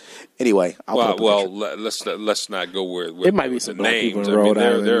 Todd. Anyway, let's not go where it might be some black names. people in Rhode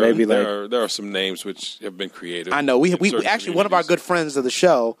Island. There are some names which have been created. I know. We actually, one of our good friends of the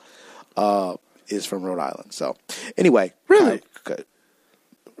show is from Rhode Island. So anyway. Really?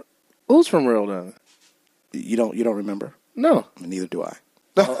 Who's from Rhode Island? You don't remember? No. Neither do I.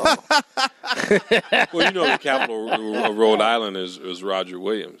 Well, you know the capital of Rhode Island is Roger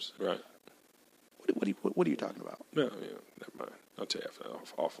Williams, right? What are you talking about? No, never mind. I'll tell you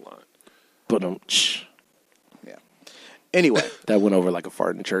offline. But yeah. Anyway, that went over like a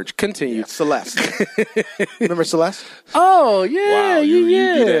fart in church. Continue. Yeah, Celeste. Remember Celeste? Oh yeah, wow, you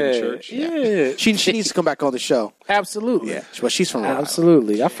do that in church. Yeah. She needs to come back on the show. Absolutely. Yeah. Well, she's from Rhode Island.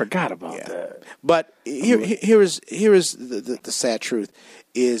 Absolutely. I forgot about that. But here is the sad truth.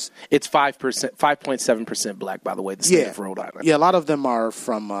 Is it's 5.7% black, by the way, the state of Rhode Island. Yeah, a lot of them are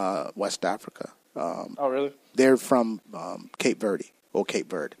from West Africa. Oh, really? They're from Cape Verde,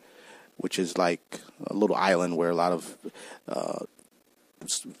 which is like a little island where a lot of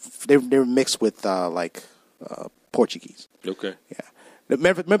they're mixed with Portuguese. Okay. Yeah.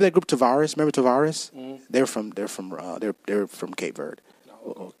 Remember that group Tavares? Remember Tavares? Mm-hmm. They're from Cape Verde.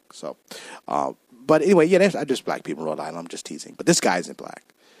 Oh. So, but anyway, I just black people in Rhode Island. I'm just teasing, but this guy isn't black.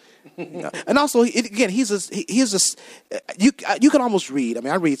 And also, you can almost read. I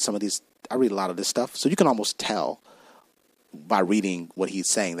mean, I read a lot of this stuff, so you can almost tell by reading what he's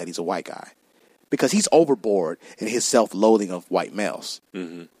saying that he's a white guy, because he's overboard in his self-loathing of white males.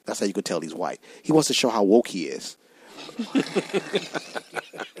 Mm-hmm. That's how you can tell he's white. He wants to show how woke he is.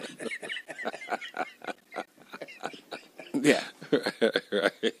 Yeah.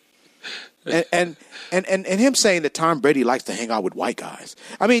 Right. And And him saying that Tom Brady likes to hang out with white guys.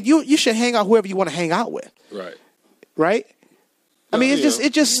 I mean, you should hang out whoever you want to hang out with. Right? I mean,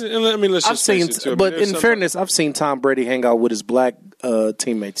 it just. I mean, let's just face it, too. But in fairness, I've seen Tom Brady hang out with his black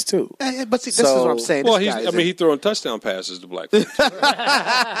teammates too. But see, this is what I'm saying. Well, he's throwing touchdown passes to black folks.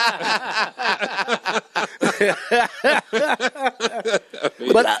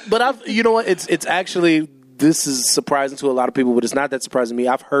 but I've, you know what? It's actually, this is surprising to a lot of people, but it's not that surprising to me.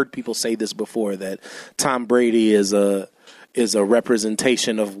 I've heard people say this before, that Tom Brady is a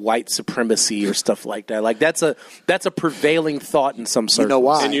representation of white supremacy or stuff like that. Like that's a prevailing thought in some circles. You know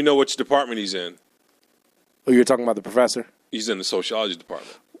why? And you know which department he's in. Oh, you're talking about the professor? He's in the sociology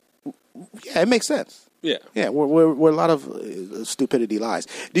department. Yeah, it makes sense. Yeah. Yeah, we're a lot of stupidity lies.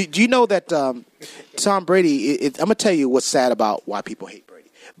 Do you know that Tom Brady, I'm going to tell you what's sad about why people hate Brady.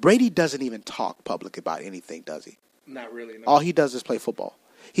 Brady doesn't even talk public about anything, does he? Not really, no. All he does is play football.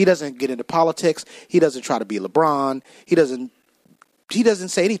 He doesn't get into politics. He doesn't try to be LeBron. He doesn't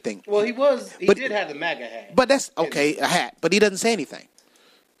say anything. Well, he did have the MAGA hat. But that's okay, a hat. But he doesn't say anything.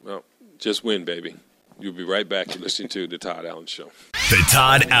 Well, just win, baby. You'll be right back. You're listening to The Todd Allen Show. The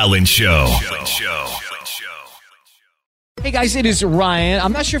Todd Allen Show. Hey guys, it is Ryan.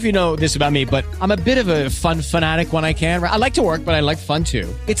 I'm not sure if you know this about me, but I'm a bit of a fun fanatic when I can. I like to work, but I like fun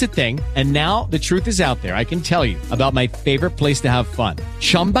too. It's a thing. And now the truth is out there. I can tell you about my favorite place to have fun.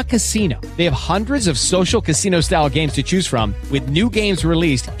 Chumba Casino. They have hundreds of social casino style games to choose from with new games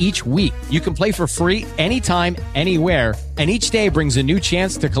released each week. You can play for free anytime, anywhere. And each day brings a new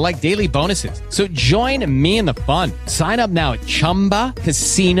chance to collect daily bonuses. So join me in the fun. Sign up now at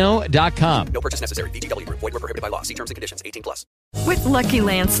ChumbaCasino.com. No purchase necessary. VGW. Void where prohibited by law. See terms and conditions. 18+. With Lucky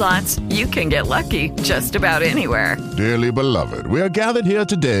Land Slots, you can get lucky just about anywhere. Dearly beloved, we are gathered here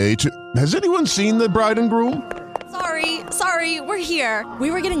today to... Has anyone seen the bride and groom? Sorry, we're here. We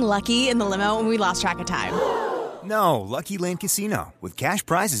were getting lucky in the limo and we lost track of time. No, Lucky Land Casino. With cash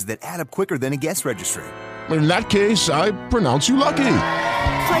prizes that add up quicker than a guest registry. In that case, I pronounce you lucky.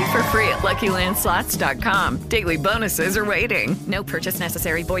 Play for free at LuckyLandSlots.com. Daily bonuses are waiting. No purchase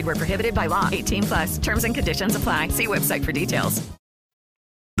necessary. Void where prohibited by law. 18+. Terms and conditions apply. See website for details.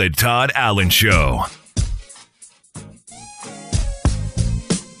 The Todd Allen Show.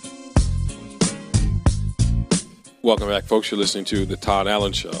 Welcome back, folks. You're listening to The Todd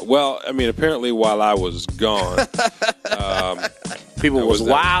Allen Show. Well, I mean, apparently while I was gone, people was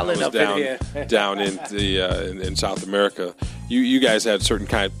wilding up down, in here. down in South America. You guys had certain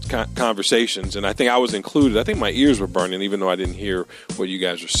kind of conversations, and I think I was included. I think my ears were burning, even though I didn't hear what you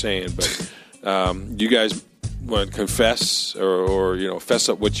guys were saying. But you guys want to confess or fess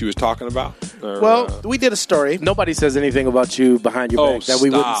up what you was talking about? Or, we did a story. Nobody says anything about you behind your back that we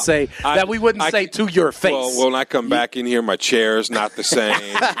wouldn't say. We wouldn't say to your face. Well, when I come back in here, my chair is not the same.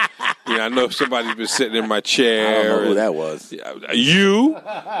 I know somebody's been sitting in my chair. I don't know who that was. You?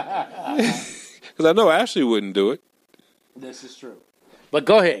 Because I know Ashley wouldn't do it. This is true. But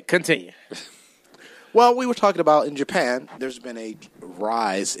go ahead, continue. Well, we were talking about in Japan, there's been a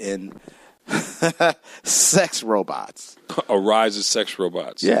rise in sex robots. A rise of sex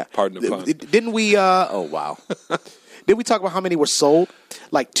robots. Yeah. Pardon the pun. Didn't we, oh, wow. Did we talk about how many were sold?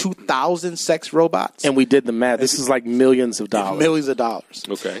 Like 2,000 sex robots? And we did the math. This is like millions of dollars. Millions of dollars.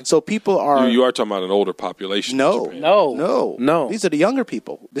 Okay. So people are... You are talking about an older population. No. These are the younger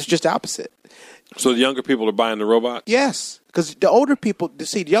people. It's just the opposite. So the younger people are buying the robot? Yes. Because the older people...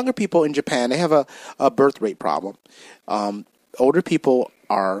 the younger people in Japan, they have a birth rate problem. Older people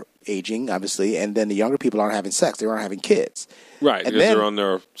are aging, obviously, and then the younger people aren't having sex. They aren't having kids. Right, because they're on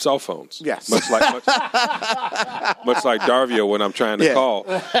their cell phones. Yes. Much like Darvio when I'm trying to call.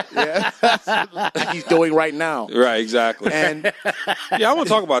 Yeah. He's doing right now. Right, exactly. And I want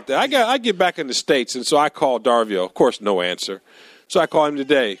to talk about that. I get back in the States, and so I call Darvio. Of course, no answer. So I call him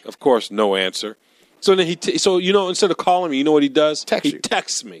today. Of course, no answer. So then instead of calling me, you know what he does? He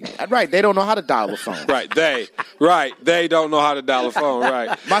texts me. Right. They don't know how to dial the phone. They don't know how to dial the phone. Right.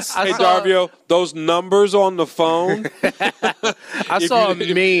 Hey, Darvio, those numbers on the phone. I saw a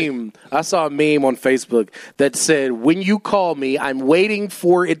meme on Facebook that said, "When you call me, I'm waiting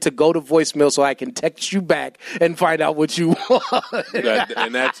for it to go to voicemail so I can text you back and find out what you want."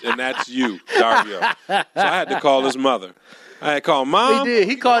 and that's you, Darvio. So I had to call his mother. I called Mom. He did.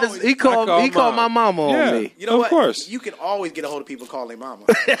 He called my mama on me. You know what? Of course. You can always get a hold of people calling mama.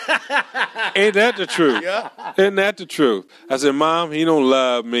 Ain't that the truth? Yeah. Isn't that the truth? I said, Mom, he don't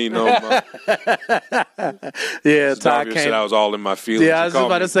love me no more. Yeah, Todd said I was all in my feelings. Yeah, I was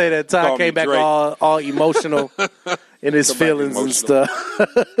about to say that. Todd came back all emotional. in his feelings and stuff.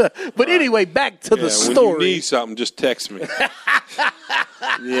 But anyway, back to the story. When you need something, just text me.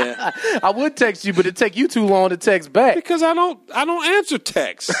 Yeah, I would text you, but it'd take you too long to text back because I don't answer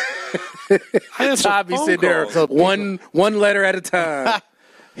texts. I answer Tommy sitting there one letter at a time.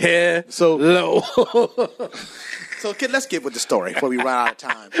 Here, so low. So let's get with the story before we run out of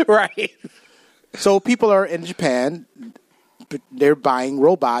time. Right. So people are in Japan. They're buying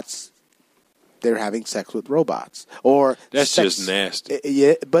robots. They're having sex with robots, or that's just nasty.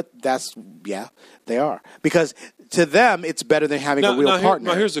 Yeah, but they are, because to them it's better than having a real partner.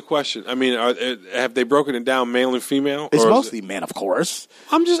 Now here's the question. I mean, have they broken it down male and female? It's mostly men, of course.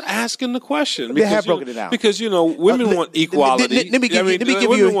 I'm just asking the question. They have broken it down because women want equality. Let me give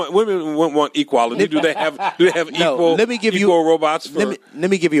you. Women want equality. Do they have equal? Let me give equal robots. Let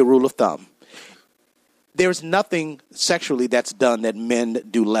me give you a rule of thumb. There's nothing sexually that's done that men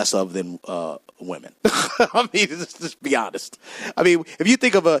do less of than women. I mean, just be honest. I mean, if you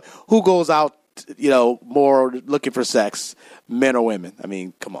think of who goes out, more looking for sex, men or women. I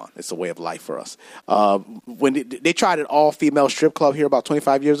mean, come on, it's a way of life for us. When they tried an all-female strip club here about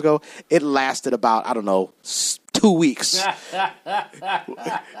 25 years ago, it lasted about 2 weeks.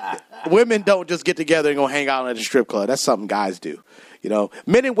 Women don't just get together and go hang out at a strip club. That's something guys do.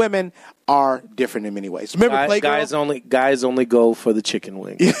 Men and women are different in many ways. Remember, Playgirl? Guys only go for the chicken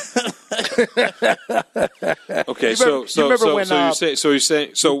wing. Okay, so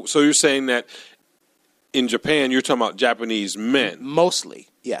you're saying that in Japan you're talking about Japanese men mostly,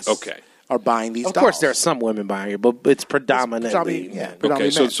 yes. Okay, are buying these. Of dolls. course, there are some women buying it, but it's predominantly men. Okay,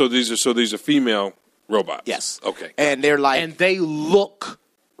 so these are female robots. Yes. Okay, and they're like, and they look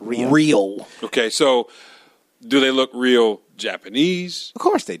real. Okay, so do they look real Japanese? Of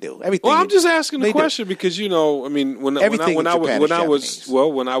course they do. Everything. Well, I'm just asking the question because when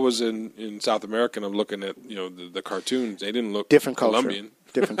I was in South America and I'm looking at the cartoons, they didn't look different Colombian.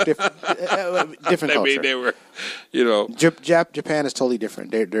 Different culture. They were, Japan is totally different.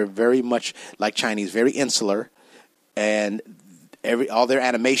 They're very much like Chinese, very insular, and all their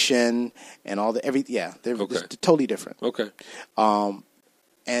animation and they're totally different. Okay.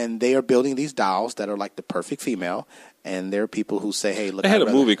 And they are building these dolls that are like the perfect female. And there are people who say, "Hey, look." They had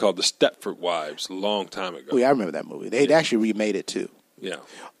a movie called The Stepford Wives a long time ago. Oh, yeah, I remember that movie. They actually remade it too. Yeah.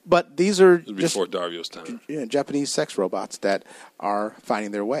 But these are before Dario's time. Japanese sex robots that are finding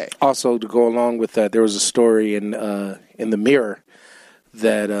their way. Also, to go along with that, there was a story in the Mirror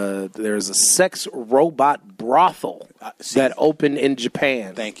that there's a sex robot brothel that opened in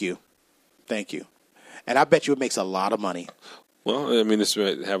Japan. Thank you. And I bet you it makes a lot of money. Well, I mean, this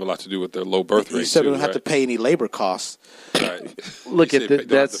may have a lot to do with their low birth rate. You said we don't have to pay any labor costs. Right. Look at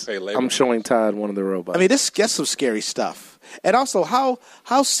that. I'm showing Todd one of the robots. I mean, this gets some scary stuff. And also, how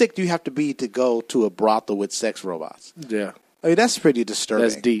sick do you have to be to go to a brothel with sex robots? Yeah. I mean, that's pretty disturbing.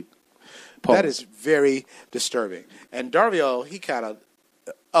 That's deep. Pause. That is very disturbing. And Dario, he kind of,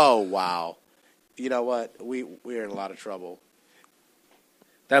 oh, wow. You know what? We're in a lot of trouble.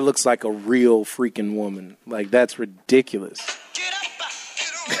 That looks like a real freaking woman. Like, that's ridiculous.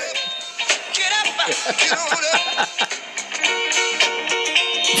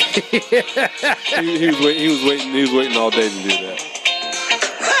 He was waiting all day to do that.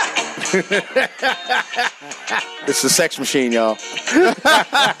 It's a sex machine, y'all.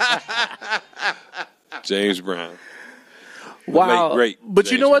 James Brown. Wow. Great. But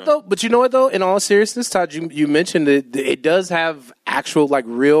James you know what though? In all seriousness, Todd, you mentioned that it does have actual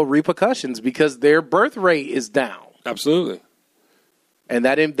real repercussions because their birth rate is down. Absolutely. And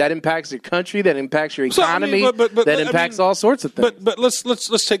that impacts your country, that impacts your economy, that impacts all sorts of things. But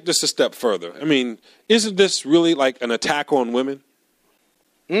let's take this a step further. I mean, isn't this really like an attack on women?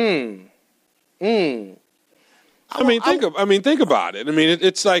 I mean, think about it. I mean,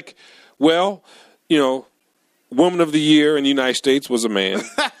 it's like, well, Woman of the Year in the United States was a man.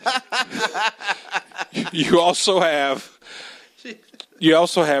 You also have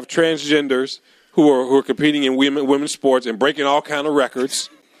transgenders who are competing in women's sports and breaking all kind of records.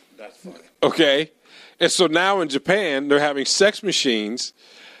 That's funny. Okay, and so now in Japan they're having sex machines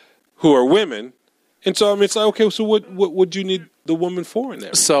who are women, and so I mean it's like, okay, so what would you need the woman for in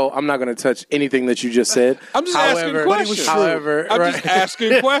there? So I'm not going to touch anything that you just said. I'm just asking questions. Just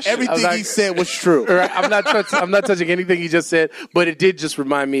asking questions. Everything he said was true. Right, I'm not touching anything he just said, but it did just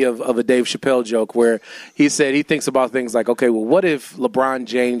remind me of a Dave Chappelle joke where he said he thinks about things like, okay, well, what if LeBron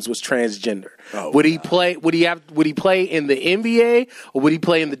James was transgender? Would he play in the NBA or would he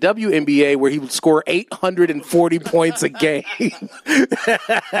play in the WNBA where he would score 840 points a game? You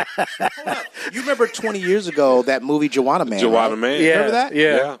remember 20 years ago that movie Joanna Man? Joanna Man. Yeah. Remember that?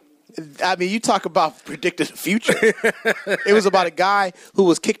 Yeah. I mean, you talk about predicting the future. It was about a guy who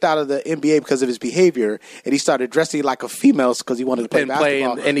was kicked out of the NBA because of his behavior, and he started dressing like a female because he wanted to play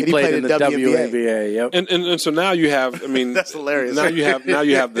basketball. And he played in the WNBA. Yep. And so now you have, I mean, that's hilarious. Now you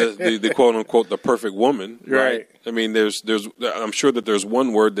have the quote unquote the perfect woman, right? I mean, there's I'm sure that there's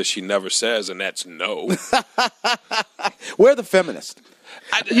one word that she never says, and that's no. We're the feminists.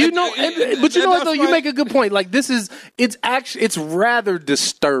 But you know what though, you make a good point. Like it's rather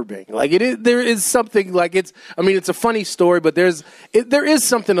disturbing. Like there is something like it's a funny story, but there is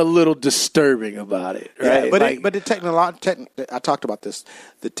something a little disturbing about it, right? Yeah, but I talked about this.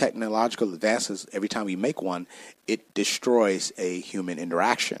 The technological advances, every time we make one, it destroys a human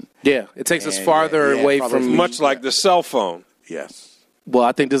interaction. Yeah, it takes us farther away from much like the cell phone. Yes. Well,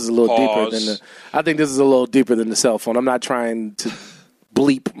 I think this is a little deeper than the cell phone. I'm not trying to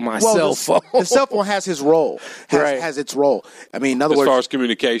bleep my cell phone. The cell phone has his role. Has its role. I mean, in other words, as far as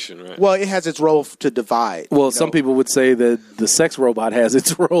communication, right? Well, it has its role to divide. Well, some people would say that the sex robot has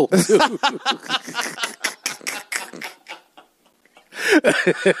its role too.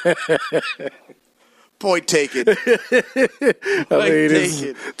 Point taken.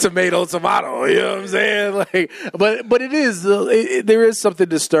 Tomato. You know what I'm saying? Like, but it is. There is something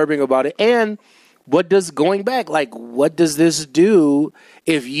disturbing about it, and. What does this do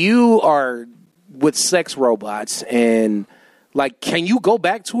if you are with sex robots and like, can you go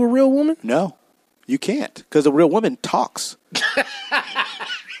back to a real woman? No, you can't, because a real woman talks.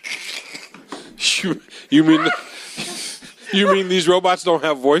 You mean these robots don't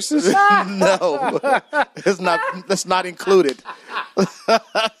have voices? No, that's not included.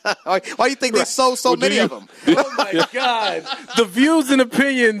 Why do you think there's so many of them? Oh my God! The views and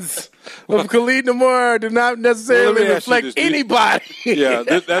opinions of Khalid Namar do not necessarily reflect anybody. Yeah,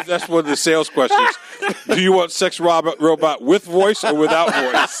 that's one of the sales questions. Do you want sex robot with voice or without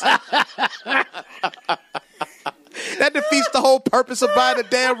voice? That defeats the whole purpose of buying a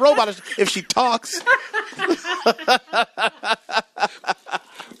damn robot if she talks.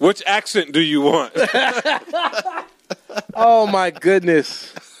 Which accent do you want? Oh my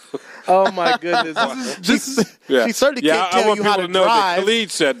goodness. She certainly can't tell you how to know drive. That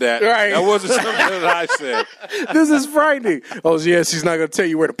Khalid said that. Right. That wasn't something that I said. This is frightening. Oh, yeah, she's not going to tell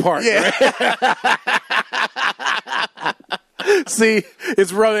you where to park. Yeah. Right? See,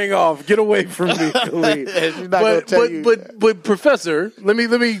 it's running off. Get away from me, Khalid. She's not going to tell you. But Professor, let me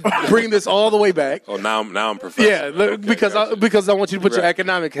bring this all the way back. Oh, now I'm Professor. Yeah, because I want you to put your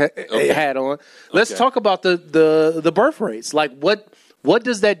economic hat on. Let's talk about the birth rates. Like what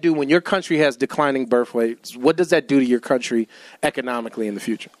does that do when your country has declining birth rates? What does that do to your country economically in the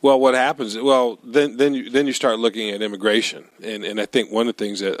future? Well, what happens? Well, then you start looking at immigration, and I think one of the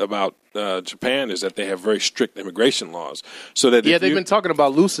things about Japan is that they have very strict immigration laws. So that they've been talking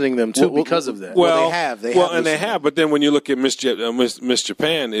about loosening them too because of that. Well, they have. But then when you look at Miss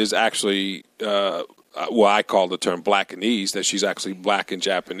Japan is actually. I call the term Blackanese, that she's actually black and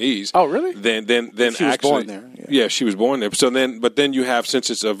Japanese. Oh, really? Then she was born there. Yeah, she was born there. So then you have, since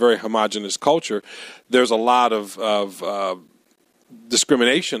it's a very homogenous culture, there's a lot of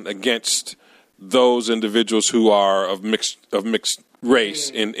discrimination against those individuals who are of mixed race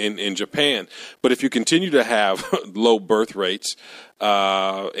in Japan. But if you continue to have low birth rates,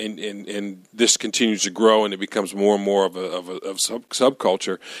 and this continues to grow and it becomes more and more of a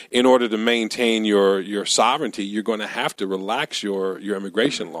subculture, in order to maintain your sovereignty, you're going to have to relax your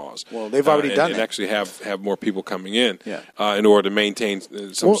immigration laws. Well, they've already done it. And actually have more people coming in in order to maintain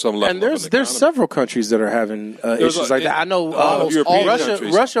some level and of there's several countries that are having issues like that. I know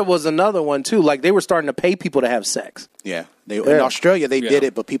Russia was another one too. Like they were starting to pay people to have sex. Yeah. In Australia, they did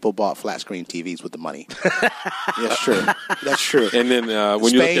it, but people bought flat screen TVs with the money. That's true. That's true. And then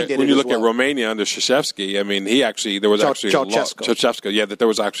when you look at Romania under Ceausescu, I mean, there was actually a law. Ceausescu, that there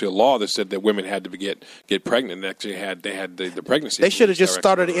was actually a law that said that women had to get pregnant. And actually, they had the pregnancy. They should have just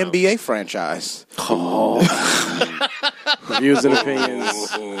started an NBA franchise. Oh. Views and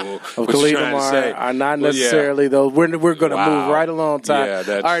opinions of Khalid Namar are not necessarily though. We're going to move right along. All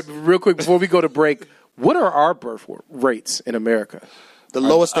right, real quick before we go to break. What are our birth rates in America? The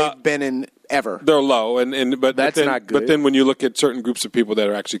lowest they've been in ever. They're low, but that's not good. But then when you look at certain groups of people that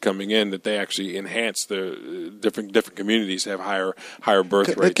are actually coming in, that they actually enhance the different communities have higher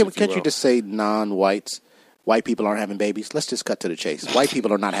birth rates. Can't you just say non-whites? White people aren't having babies. Let's just cut to the chase. White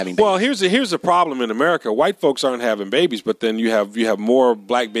people are not having babies. Well, here's the problem in America. White folks aren't having babies, but then you have more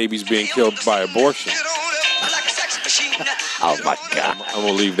black babies being killed by abortion. Oh, my God. I'm going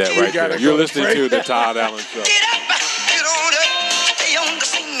to leave that right there. You're listening to The Todd Allen Show.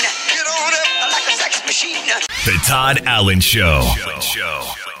 The Todd Allen Show.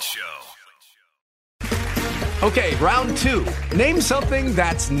 Okay, round 2. Name something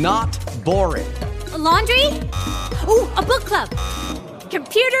that's not boring. A laundry? Ooh, a book club.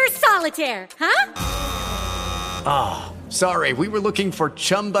 Computer solitaire, huh? Ah, sorry, we were looking for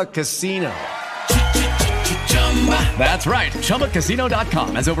Chumba Casino. That's right,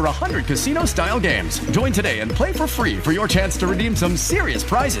 ChumbaCasino.com has over 100 casino-style games. Join today and play for free for your chance to redeem some serious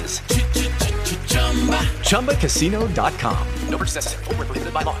prizes. ChumbaCasino.com. No purchase necessary. Void where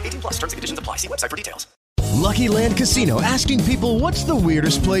prohibited by law. 18 plus terms and conditions apply. See website for details. Lucky Land Casino, asking people, what's the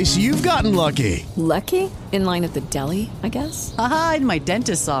weirdest place you've gotten lucky? Lucky? In line at the deli, I guess? Aha, in my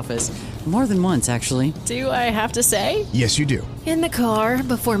dentist's office. More than once, actually. Do I have to say? Yes, you do. In the car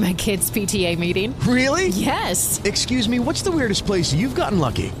before my kids' PTA meeting. Really? Yes. Excuse me, what's the weirdest place you've gotten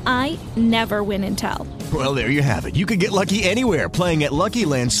lucky? I never win and tell. Well, there you have it. You can get lucky anywhere, playing at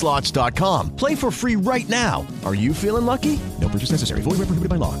LuckyLandSlots.com. Play for free right now. Are you feeling lucky? No purchase necessary. Void where prohibited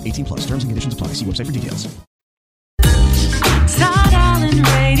by law. 18 plus. Terms and conditions apply. See website for details. Todd Allen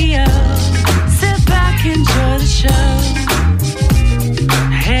Radio. Sit back, enjoy the show.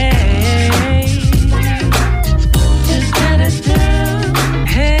 Hey.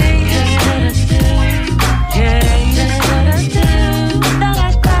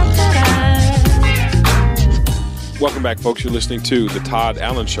 Welcome back, folks. You're listening to The Todd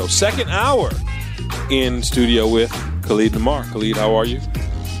Allen Show. Second hour in studio with Khalid Namar. Khalid, how are you?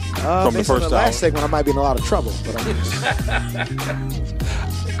 From the first last segment, I might be in a lot of trouble. But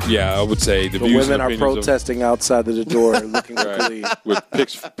yeah, I would say the views women are protesting outside of the door looking for Khalid. With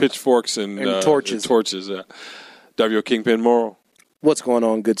pitchforks and torches. W. Kingpin Morrow. What's going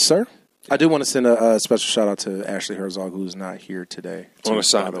on, good sir? I do want to send a special shout out to Ashley Herzog, who's not here today. On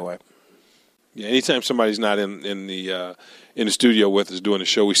assignment. By the way. Yeah, anytime somebody's not in the studio with us doing the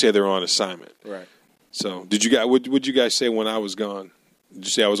show, we say they're on assignment. Right. So, did you guys? What'd you guys say when I was gone? Did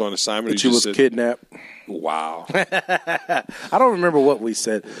you say I was on assignment? That you was kidnapped. Wow. I don't remember what we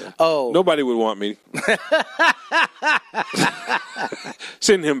said. Oh, nobody would want me.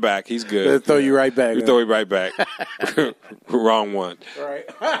 Send him back. He's good. They'll throw you right back. Throw you right back. Wrong one. Right.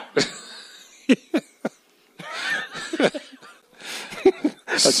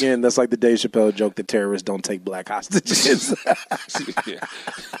 Again, that's like the Dave Chappelle joke that terrorists don't take black hostages. Yeah.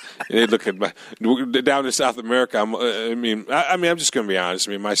 And they look at down in South America. I'm just going to be honest.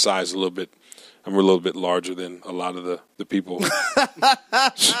 I mean, my size is I'm a little bit larger than a lot of the people.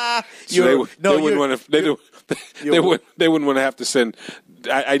 They wouldn't want to have to send.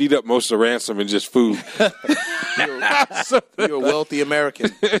 I'd eat up most of the ransom and just food. You're a wealthy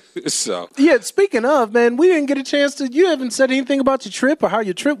American. So yeah. Speaking of, man, we didn't get a chance to. You haven't said anything about your trip or how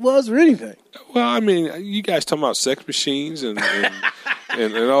your trip was or anything. Well, I mean, you guys talking about sex machines and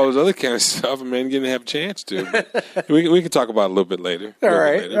all this other kind of stuff. I mean, didn't have a chance to. We can talk about it a little bit later. All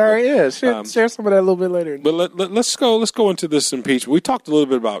right. Yeah, share some of that a little bit later. But let's go into this impeachment. We talked a little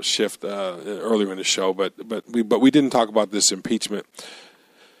bit about Schiff earlier in the show, but we didn't talk about this impeachment.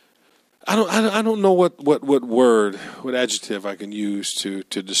 I don't know what word, what adjective I can use to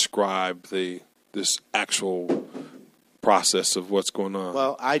describe this actual process of what's going on.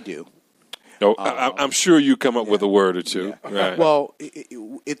 Well, I do. No, I'm sure you come up with a word or two. Yeah. Right. Well,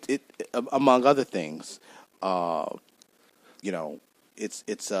 it among other things,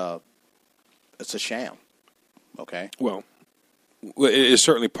 it's a sham. Okay. Well, it's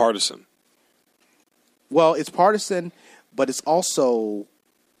certainly partisan. Well, it's partisan, but it's also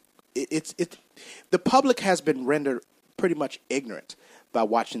the public has been rendered pretty much ignorant by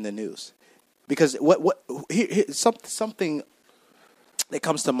watching the news, because something that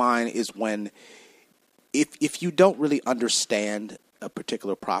comes to mind is when if you don't really understand a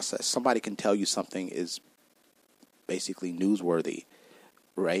particular process, somebody can tell you something is basically newsworthy,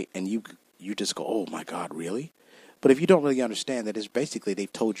 right? And you just go, oh my God, really? But if you don't really understand that, it's basically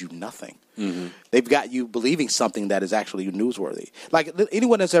they've told you nothing. Mm-hmm. They've got you believing something that is actually newsworthy. Like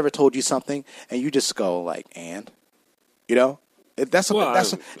anyone that's ever told you something and you just go like, and? You know? That's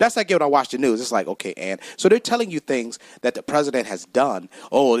like when I watch the news. It's like, okay, and so they're telling you things that the president has done.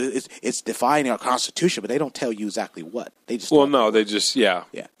 Oh, it's defying our Constitution, but they don't tell you exactly what. They just yeah.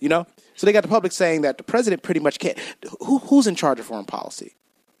 You know, so they got the public saying that the president pretty much can't. Who's in charge of foreign policy?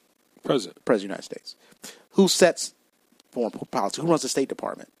 President of the United States. Who sets foreign policy? Who runs the State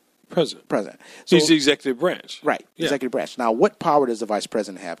Department? President. So, he's the executive branch. Right, yeah. Executive branch. Now, what power does the vice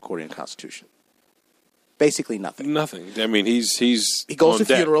president have according to the Constitution? Basically nothing. Nothing. I mean, he goes to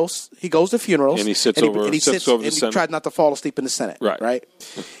funerals. He goes to funerals, and he sits over the Senate. And he tries not to fall asleep in the Senate. Right.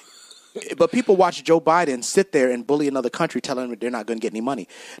 But people watch Joe Biden sit there and bully another country, telling them they're not going to get any money.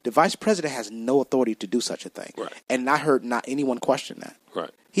 The vice president has no authority to do such a thing. Right. And I heard not anyone question that. Right.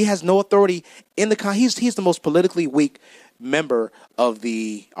 He has no authority in the he's the most politically weak member of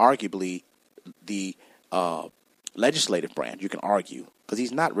arguably the legislative branch. You can argue because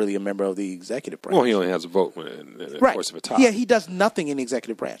he's not really a member of the executive branch. Well, he only has a vote in the course of a tie. Yeah, he does nothing in the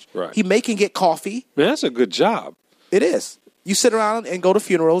executive branch. Right. He can get coffee. Man, that's a good job. It is. You sit around and go to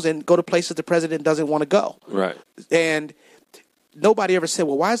funerals and go to places the president doesn't want to go. Right. And nobody ever said,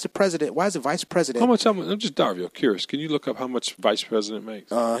 well, why is the vice president? How much? I'm just Darville curious. Can you look up how much vice president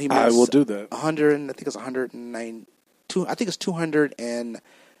makes? He makes I will do that. 100. I think it's 109. I think it's 200 and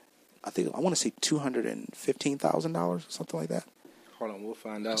I want to say $215,000 or something like that. Hold on, we'll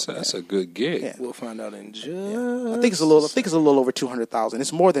find out. That's a good gig. Yeah. We'll find out in just. I think it's a little over 200,000.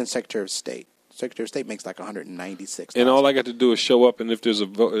 It's more than Secretary of State. Secretary of State makes like 196. And all I got to do is show up, and if there's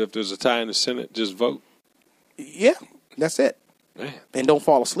a tie in the Senate, just vote. Yeah, that's it. Man. And don't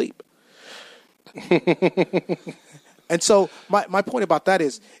fall asleep. And so my point about that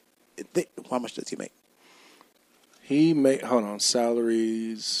is, how much does he make? Hold on,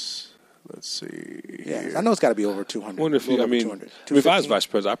 salaries. Let's see. Yeah, I know it's got to be over 200. I wonder if if I was vice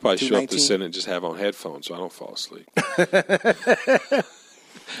president, I'd probably show up to the Senate and just have on headphones so I don't fall asleep.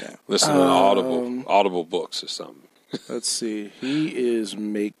 Listen to Audible books or something. Let's see. He is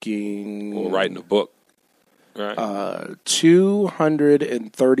making or writing a book. Right.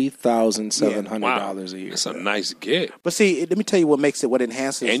 $230,700 a year. That's a nice gig. But see, let me tell you what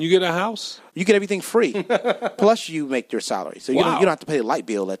enhances. And you get a house. You get everything free. Plus, you make your salary, so you don't have to pay a light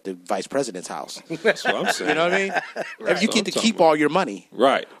bill at the vice president's house. That's what I'm saying. You know what I mean? Right. You get to keep all your money.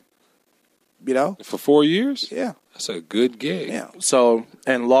 Right. You know, for 4 years. Yeah, that's a good gig. Yeah. So,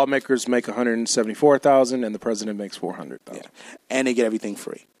 and lawmakers make $174,000, and the president makes $400,000. Yeah. And they get everything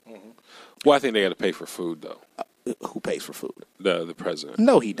free. Well, I think they got to pay for food, though. Who pays for food? The president.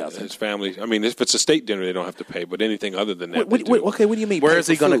 No, he doesn't. His family. I mean, if it's a state dinner, they don't have to pay. But anything other than that, okay. What do you mean? Where is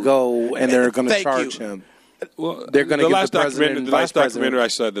he going to go? And they're going to charge him. Well, they're going to give the president. The last documentary I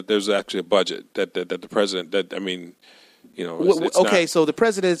said that there's actually a budget that the president. That I mean, you know. It's okay, not, so the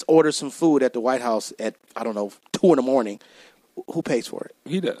president orders some food at the White House at 2 a.m. Who pays for it?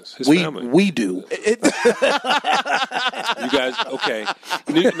 He does. His we family. We do. You guys, okay?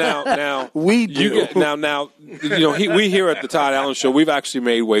 Now we do. Now, you know, we here at the Todd Allen Show, we've actually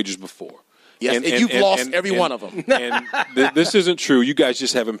made wagers before. Yes, and you've lost every one of them. And this isn't true. You guys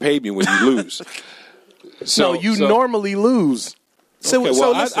just haven't paid me when you lose. So normally lose. Okay,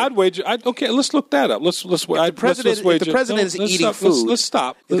 I'd wager. Okay, let's look that up. Let's wager. If the president is eating food, let's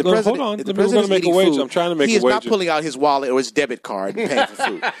stop. Hold on. If the president is make eating a wager. food, I'm trying to make a wager. He is not pulling out his wallet or his debit card and paying for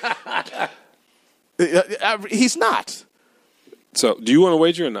food. He's not. So, do you want to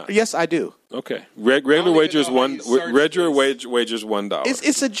wager or not? Yes, I do. Okay, regular wager is $1. Regular wager is $1.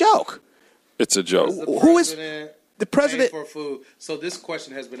 It's a joke. It's a joke. Who is the president for food? So this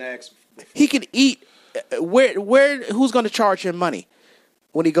question has been asked. He can eat. Where? Who's going to charge him money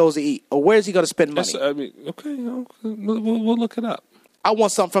when he goes to eat, or where is he going to spend money? I mean, okay, we'll look it up. I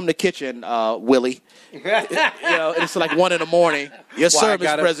want something from the kitchen, Willie. It's like 1 a.m. Yes, sir,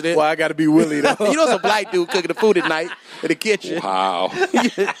 Mr. President. Why I got to be Willie though? You know, it's a black dude cooking the food at night in the kitchen. Wow.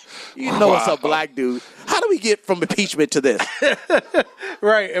 You know, it's a black dude. How do we get from impeachment to this?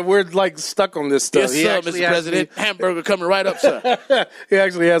 Right, and we're like stuck on this stuff. Yes, sir, Mr. President. Hamburger coming right up, sir. He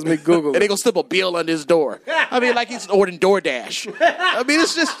actually has me Google. And they gonna slip a bill under his door. I mean, like he's ordering DoorDash. I mean,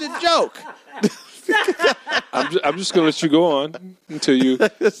 it's just a joke. I'm just going to let you go on until you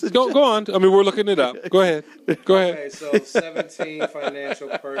go on. I mean, we're looking it up. Go ahead. Okay, so 17 financial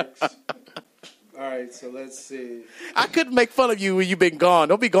perks. All right, so let's see. I couldn't make fun of you when you've been gone.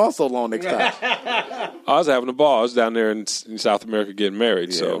 Don't be gone so long next time. I was having a ball. I was down there in South America getting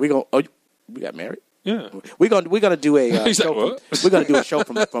married. Yeah, so we got married. Yeah, we're gonna do a show. We're gonna do a show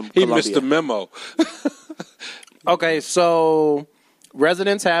from he Colombia. missed the memo. Okay, so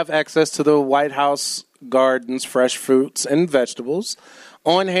residents have access to the White House gardens, fresh fruits and vegetables.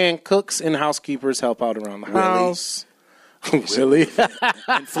 On-hand cooks and housekeepers help out around the house. Really?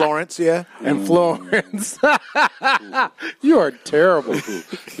 In Florence, yeah. In Florence. You are terrible.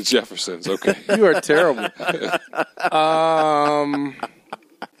 The Jeffersons, okay. You are terrible.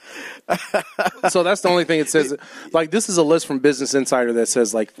 So that's the only thing it says. Like, this is a list from Business Insider that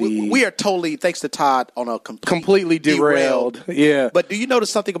says, like, we are totally, thanks to Todd, on a completely derailed. Yeah. But do you notice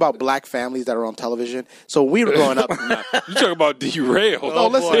something about black families that are on television? So when we were growing up. You talk about derailed. No,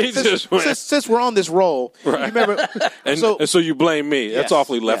 listen. Since we're on this roll, right. You remember? and so you blame me. That's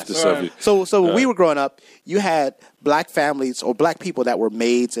awfully leftist of you. So when we were growing up, you had black families or black people that were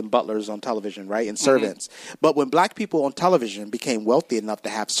maids and butlers on television, right, and servants. But when black people on television became wealthy enough to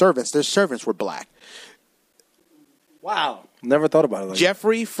have servants, their servants were black. Wow. Never thought about it like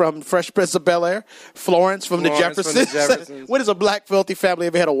Jeffrey from Fresh Prince of Bel-Air, Florence from the Jeffersons. When has a black wealthy family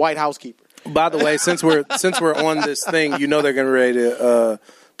ever had a white housekeeper? By the way, since we're on this thing, you know they're getting ready to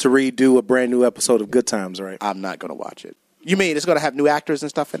redo a brand new episode of Good Times, right? I'm not going to watch it. You mean it's going to have new actors and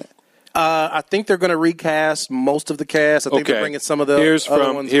stuff in it? I think they're going to recast most of the cast. I think they're bringing some of the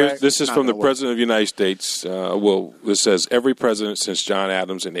other ones back. This is from the President of the United States. This says every president since John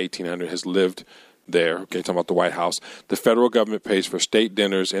Adams in 1800 has lived there. Okay, talking about the White House. The federal government pays for state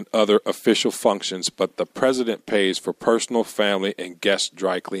dinners and other official functions, but the president pays for personal, family, and guest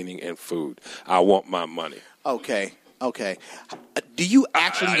dry cleaning and food. I want my money. Okay. Do you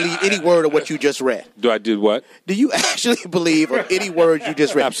actually believe any word of what you just read? Do I did what? Do you actually believe any word you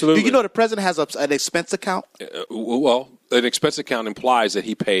just read? Absolutely. Do you know the president has an expense account? Well, an expense account implies that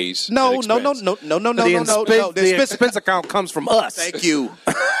he pays. No. The expense account comes from us. Thank you.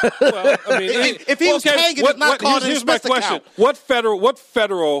 Well, I mean, if he was paying it, it's not called an expense account. Here's my question: What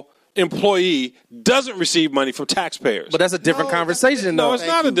federal employee doesn't receive money from taxpayers? But that's a different conversation, though. No, it's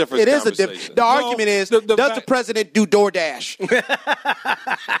not a different conversation. It is the argument is, does the president do DoorDash?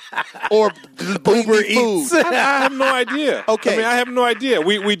 Or Uber Eats? I have no idea. Okay. I mean, I have no idea.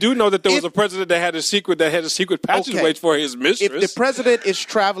 We do know that there was a president that had a secret passageway for his mistress. If the president is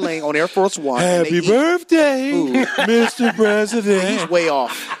traveling on Air Force One, happy birthday, Mr. President. He's way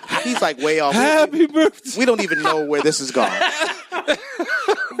off. He's like way off. Happy birthday. We don't even know where this is going.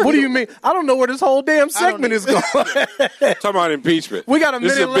 What do you mean? I don't know where this whole damn segment is going. Talking about impeachment. We got a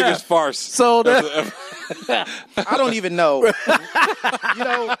minute left. This is the biggest farce. So I don't even know. You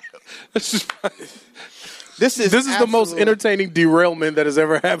know, this is the most entertaining derailment that has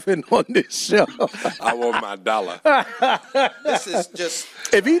ever happened on this show. I want my dollar. This is just.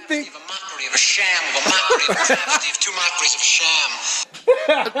 If he thinks. A mockery of a sham, of a mockery of a travesty of two mockeries of a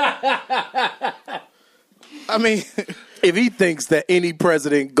sham. I mean. If he thinks that any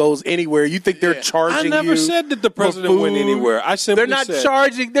president goes anywhere, you think they're charging you? I never said that the president went anywhere. I simply they're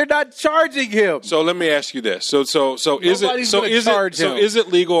said They're not charging him. So let me ask you this: is it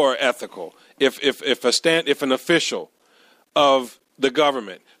legal or ethical if an official of the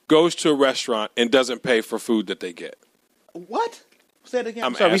government goes to a restaurant and doesn't pay for food that they get? What? Say it again.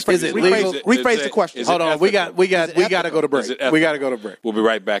 I'm sorry. Rephrase the question. Hold on. We got to go to break. We got to go to break. We'll be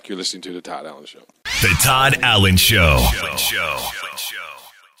right back. You're listening to the Todd Allen Show. The Todd Allen Show.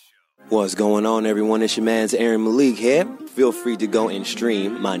 What's going on, everyone? It's your man's Aaron Malik here. Feel free to go and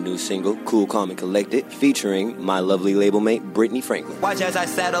stream my new single, Cool, Calm, and Collected, featuring my lovely label mate, Brittany Franklin. Watch as I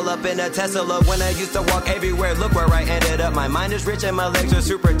saddle up in a Tesla. When I used to walk everywhere, look where I ended up. My mind is rich and my legs are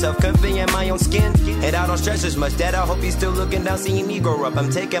super tough. Comfy in my own skin, and I don't stress as much. Dad, I hope he's still looking down, seeing me grow up. I'm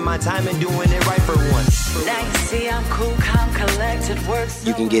taking my time and doing it right for once. Now you see I'm cool, calm, collected. Works.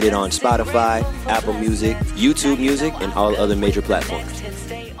 You can get it on Spotify, Apple Music, YouTube Music, and all other major platforms.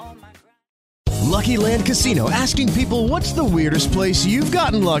 Lucky Land Casino, asking people, what's the weirdest place you've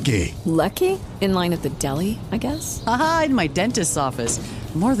gotten lucky? Lucky? In line at the deli, I guess? Aha, in my dentist's office.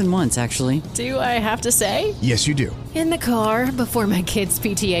 More than once, actually. Do I have to say? Yes, you do. In the car before my kids'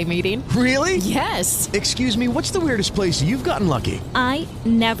 PTA meeting. Really? Yes. Excuse me, what's the weirdest place you've gotten lucky? I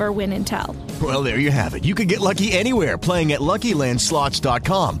never win and tell. Well, there you have it. You can get lucky anywhere, playing at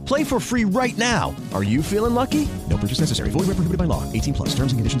LuckyLandSlots.com. Play for free right now. Are you feeling lucky? No purchase necessary. Void where prohibited by law. 18 plus.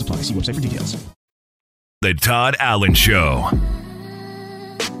 Terms and conditions apply. See website for details. The Todd Allen Show.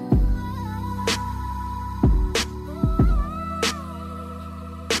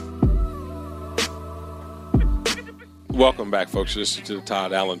 Welcome back, folks. Listening to the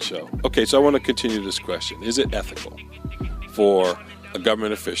Todd Allen Show. Okay, so I want to continue this question. Is it ethical for a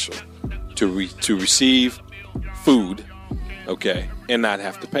government official to receive food, okay, and not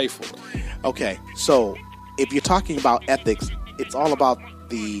have to pay for it? Okay, so if you're talking about ethics, it's all about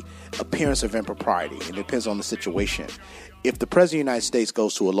the appearance of impropriety. It depends on the situation. If the president of the United States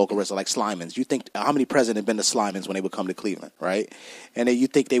goes to a local restaurant like Slyman's, you think how many presidents have been to Slyman's when they would come to Cleveland, right? And then you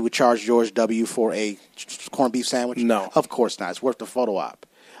think they would charge George W. for a corned beef sandwich? No. Of course not. It's worth the photo op.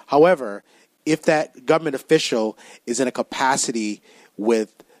 However, if that government official is in a capacity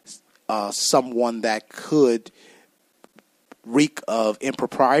with someone that could reek of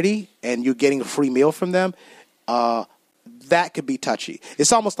impropriety and you're getting a free meal from them, that could be touchy.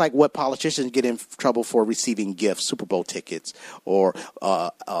 It's almost like what politicians get in trouble for receiving gifts, Super Bowl tickets, or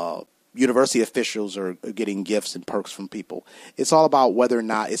university officials are getting gifts and perks from people. It's all about whether or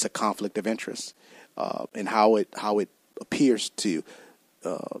not it's a conflict of interest and how it appears to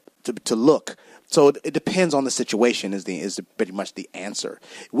to look. So it depends on the situation. Is pretty much the answer.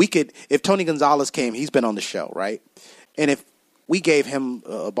 If Tony Gonzalez came, he's been on the show, right? And if we gave him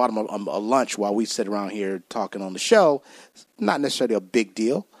bought him a lunch while we sit around here talking on the show, not necessarily a big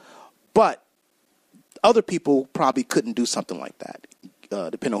deal, but other people probably couldn't do something like that,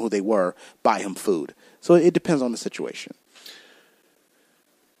 depending on who they were, buy him food. So it depends on the situation.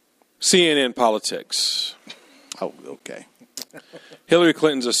 CNN politics. Oh, okay. Hillary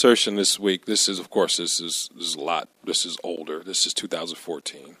Clinton's assertion this week. This is a lot. This is older. This is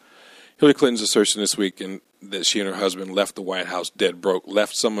 2014. Hillary Clinton's assertion this week that she and her husband left the White House dead broke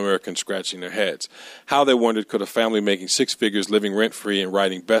left some Americans scratching their heads. How, they wondered, could a family making six figures, living rent-free, and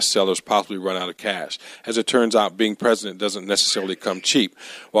writing bestsellers possibly run out of cash? As it turns out, being president doesn't necessarily come cheap.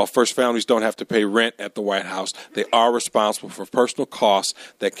 While first families don't have to pay rent at the White House, they are responsible for personal costs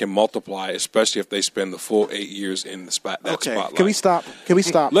that can multiply, especially if they spend the full 8 years in the spotlight. Can we stop?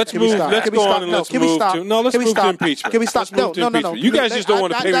 Let's move. Let's go on and let's move to impeachment. Can we stop? No. You guys just don't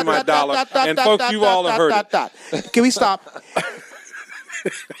want to pay me my dollar, and folks, you all have heard it. Can we stop?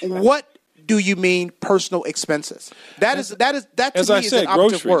 What do you mean personal expenses? That to as me I is said, an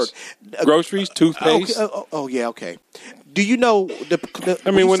operative word. Groceries, toothpaste. Yeah, okay. Do you know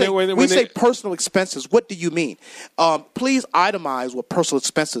when we say personal expenses, what do you mean? Please itemize what personal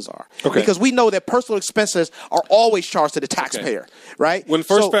expenses are. Okay. Because we know that personal expenses are always charged to the taxpayer, right? When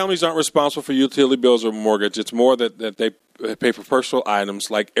first families aren't responsible for utility bills or mortgage, it's more that they pay for personal items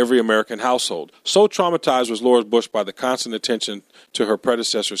like every American household. So traumatized was Laura Bush by the constant attention to her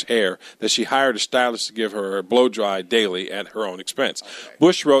predecessor's hair that she hired a stylist to give her a blow dry daily at her own expense. Okay.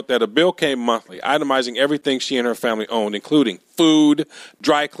 Bush wrote that a bill came monthly, itemizing everything she and her family owned, including food,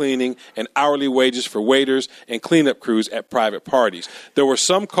 dry cleaning, and hourly wages for waiters and cleanup crews at private parties. There were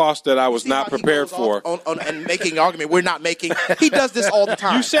some costs that I was not prepared for. And making an argument we're not making. He does this all the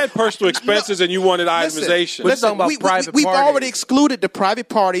time. You said personal expenses and you wanted itemization. We're talking about private parties. We've already excluded the private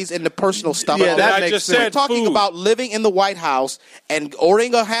parties and the personal stuff. Yeah, that makes sense. We're talking about living in the White House and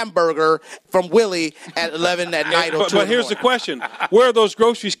ordering a hamburger from Willie at 11 at night or 2 But here's the question. Where are those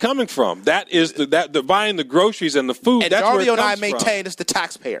groceries coming from? That is the buying the groceries and the food. And that's where it Dario and I comes maintain it's the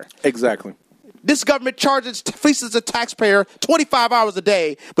taxpayer. Exactly. This government fleeces the taxpayer 25 hours a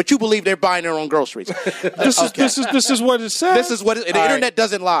day, but you believe they're buying their own groceries. This is what it says. This is what the internet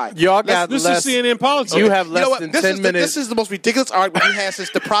doesn't lie. Y'all got this is CNN politics. You have less than 10 minutes. This is the most ridiculous argument we had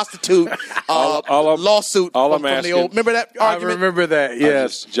since the prostitute lawsuit. Remember that argument? I remember that.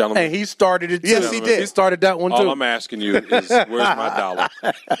 Yes, gentlemen. And he started it too. Yes, he did. He started that one too. All I'm asking you is, where's my dollar?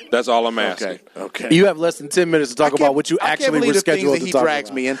 That's all I'm asking. Okay. You have less than 10 minutes to talk about what you actually were scheduled to talk about. I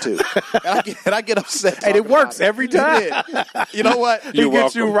can't believe the things that he drags me into. And I get upset. And it works every time. You know what? He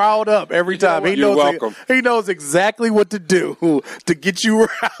gets you riled up every time. You're welcome. He knows exactly what to do to get you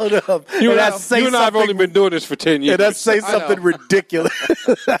riled up. You and I have only been doing this for 10 years. And that's say something ridiculous.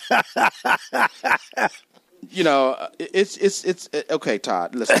 You know, it's okay,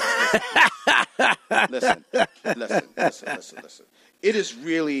 Todd. Listen. It is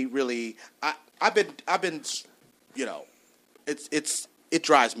really. I've been. You know, it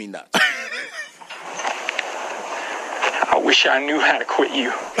drives me nuts. I wish I knew how to quit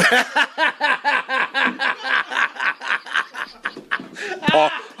you.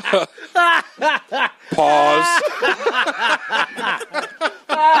 Pause.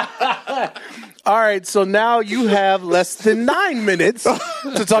 All right, so now you have less than 9 minutes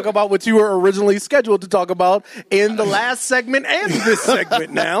to talk about what you were originally scheduled to talk about in the last segment and this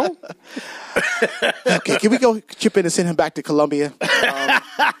segment now. Okay, can we go chip in and send him back to Colombia? We'll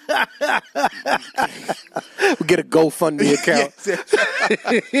get a GoFundMe account.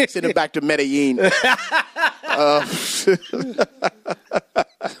 Send him back to Medellin.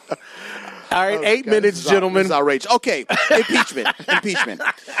 All right, 8 minutes, gentlemen. This is outrageous. Okay, impeachment.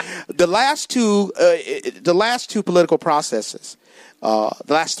 The last two political processes, the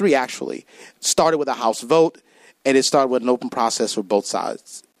last three actually, started with a House vote, and it started with an open process for both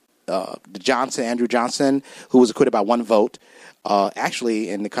sides. Andrew Johnson, who was acquitted by one vote, actually,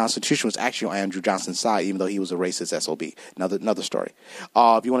 in the Constitution was actually on Andrew Johnson's side, even though he was a racist SOB. Another story.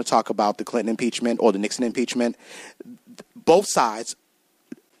 If you want to talk about the Clinton impeachment or the Nixon impeachment, both sides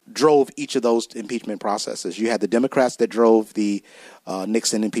drove each of those impeachment processes. You had the Democrats that drove the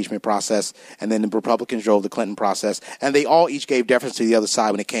Nixon impeachment process, and then the Republicans drove the Clinton process, and they all each gave deference to the other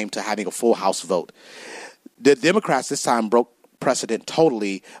side when it came to having a full House vote. The Democrats this time broke precedent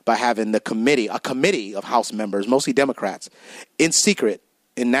totally by having a committee of House members, mostly Democrats, in secret,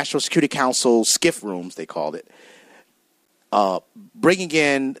 in National Security Council skiff rooms, they called it, bringing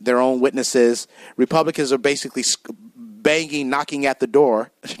in their own witnesses. Republicans are basically banging, knocking at the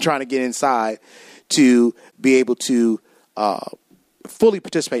door, trying to get inside to be able to fully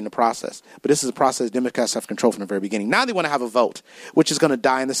participate in the process. But this is a process Democrats have control from the very beginning. Now they want to have a vote, which is going to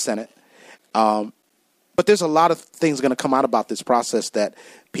die in the Senate. But there's a lot of things going to come out about this process that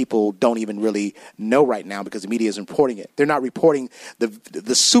people don't even really know right now because the media is reporting it. They're not reporting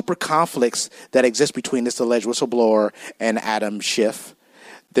the super conflicts that exist between this alleged whistleblower and Adam Schiff.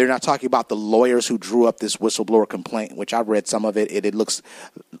 They're not talking about the lawyers who drew up this whistleblower complaint, which I've read some of it. It looks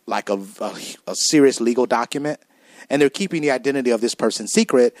like a serious legal document. And they're keeping the identity of this person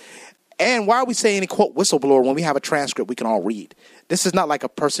secret. And why are we saying, quote, whistleblower when we have a transcript we can all read? This is not like a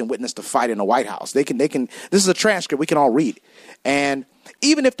person witnessed a fight in the White House. This is a transcript we can all read. And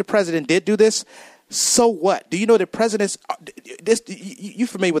even if the president did do this, so what? Do you know that presidents, you're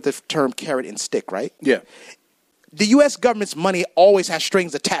familiar with the term carrot and stick, right? Yeah. The U.S. government's money always has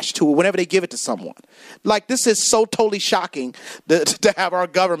strings attached to it whenever they give it to someone. Like, this is so totally shocking to have our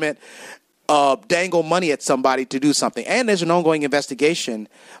government dangle money at somebody to do something. And there's an ongoing investigation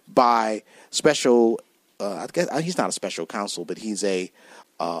by special, I guess he's not a special counsel, but he's a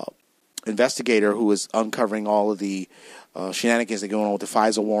investigator who is uncovering all of the shenanigans that are going on with the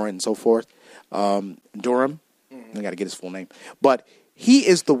FISA warrant and so forth. Durham, I got to get his full name. But he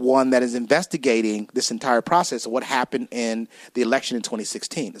is the one that is investigating this entire process of what happened in the election in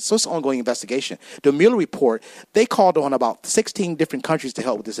 2016. So it's an ongoing investigation. The Mueller report, they called on about 16 different countries to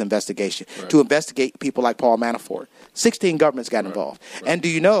help with this investigation, to investigate people like Paul Manafort. 16 governments got involved. And do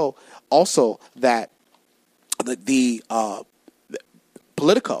you know also that the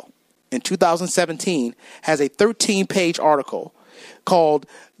Politico in 2017 has a 13-page article called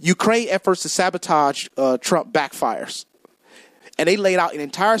Ukraine Efforts to Sabotage Trump Backfires. And they laid out an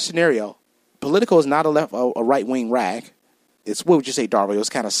entire scenario. Politico is not a right-wing rag. It's, what would you say, Darby? It was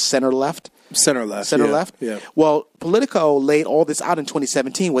kind of center-left? Center-left? Yeah. Well, Politico laid all this out in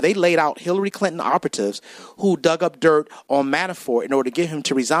 2017 where they laid out Hillary Clinton operatives who dug up dirt on Manafort in order to get him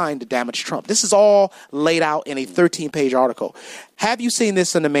to resign to damage Trump. This is all laid out in a 13-page article. Have you seen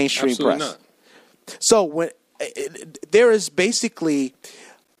this in the mainstream Absolutely press? Not. So there is basically...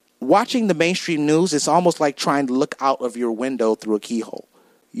 Watching the mainstream news, it's almost like trying to look out of your window through a keyhole.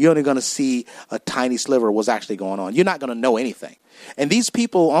 You're only going to see a tiny sliver of what's actually going on. You're not going to know anything. And these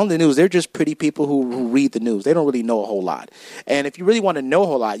people on the news, they're just pretty people who read the news. They don't really know a whole lot. And if you really want to know a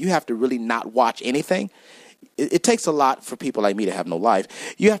whole lot, you have to really not watch anything. It takes a lot for people like me to have no life.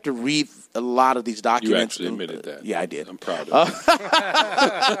 You have to read a lot of these documents. You actually admitted that. Yeah, I did. I'm proud of you.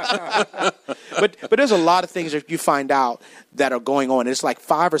 But there's a lot of things that you find out that are going on. It's like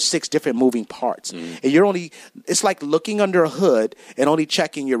 5 or 6 different moving parts. And it's like looking under a hood and only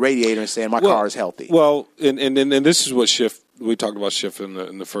checking your radiator and saying, my car is healthy. Well, and this is what Schiff, we talked about Schiff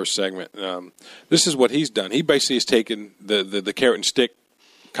in the first segment. This is what he's done. He basically has taken the carrot and stick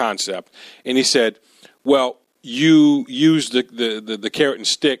concept, and he said, well, you use the carrot and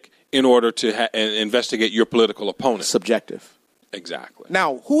stick in order to investigate your political opponent. Subjective. Exactly.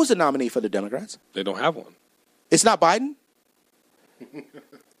 Now, who is the nominee for the Democrats? They don't have one. It's not Biden?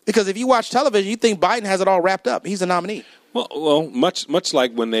 Because if you watch television, you think Biden has it all wrapped up. He's the nominee. Well, much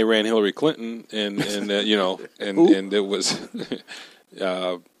like when they ran Hillary Clinton, and it was,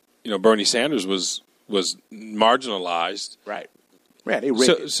 Bernie Sanders was marginalized. Right. Yeah, they rigged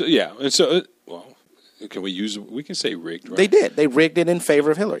it. We can say rigged, right? They did. They rigged it in favor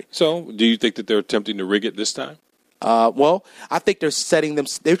of Hillary. So, do you think that they're attempting to rig it this time? Well, I think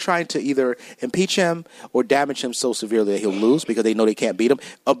they're trying to either impeach him or damage him so severely that he'll lose because they know they can't beat him.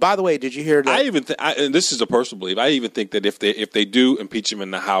 By the way, did you hear that? And this is a personal belief, I even think that if they do impeach him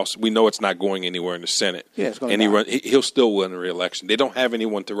in the House, we know it's not going anywhere in the Senate. Yeah, it's going to he'll still win the re-election. They don't have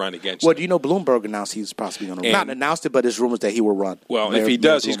anyone to run against Well, him. do you know Bloomberg announced he's possibly going to run? Not announced it, but there's rumors that he will run. Well, if he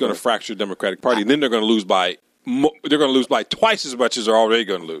does, he's going to fracture the Democratic Party. Then they're going to lose by twice as much as they're already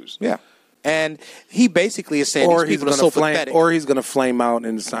going to lose. Yeah. And he basically is saying these people are so pathetic. Or he's going to flame out,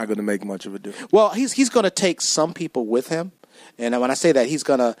 and it's not going to make much of a difference. Well, he's going to take some people with him. And when I say that, he's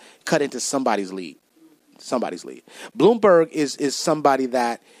going to cut into somebody's lead. Bloomberg is somebody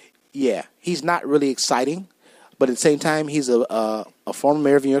that, he's not really exciting. But at the same time, he's a former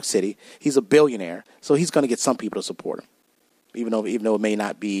mayor of New York City. He's a billionaire. So he's going to get some people to support him. Even though it may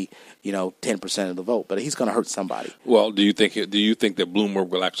not be, 10% of the vote. But he's going to hurt somebody. Well, do you think that Bloomberg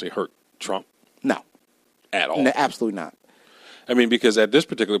will actually hurt Trump? No. At all? No, absolutely not. I mean, because at this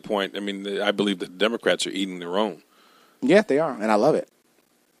particular point, I believe that the Democrats are eating their own. Yeah, they are, and I love it.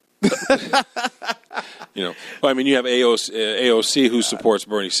 You have AOC who supports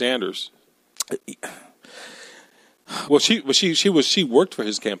Bernie Sanders. Well, she worked for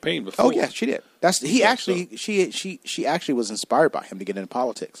his campaign before. Oh yeah, she did. She actually was inspired by him to get into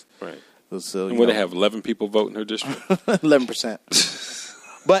politics. Right. So, and would they have 11 people vote in her district?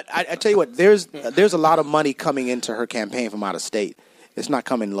 11%. But I tell you what, there's a lot of money coming into her campaign from out of state. It's not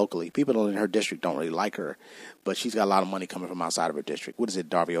coming locally. People in her district don't really like her, but she's got a lot of money coming from outside of her district. What is it,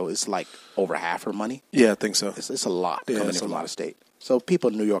 Darvio? It's like over half her money. Yeah, I think so. It's a lot coming in from out of state. So people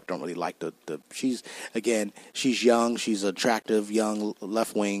in New York don't really like the she's young, she's attractive, young,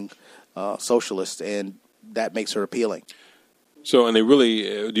 left-wing socialist, and that makes her appealing. So, and they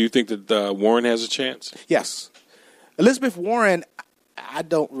really, do you think that Warren has a chance? Yes. Elizabeth Warren, I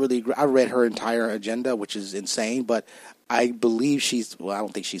read her entire agenda, which is insane, but I believe I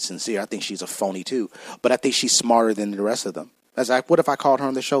don't think she's sincere. I think she's a phony too, but I think she's smarter than the rest of them. What if I called her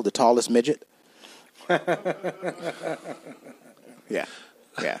on the show the tallest midget? Yeah.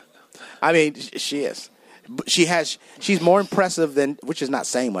 I mean, she is. She's more impressive than, which is not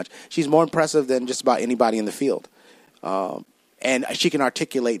saying much. She's more impressive than just about anybody in the field. And she can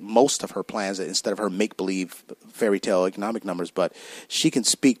articulate most of her plans instead of her make-believe fairy tale economic numbers, but she can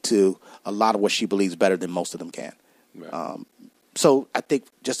speak to a lot of what she believes better than most of them can. Right. So I think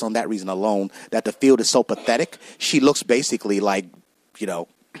just on that reason alone, that the field is so pathetic, she looks basically like,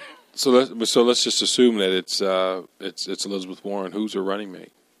 So let's just assume that it's Elizabeth Warren. Who's her running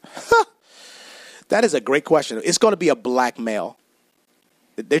mate? That is a great question. It's going to be a black male.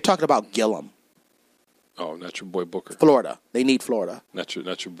 They're talking about Gillum. Oh, not your boy Booker. Florida. They need Florida. Not your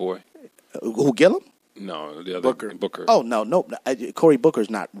boy. Who, Gillum? No, the other Booker. Oh, no. Cory Booker's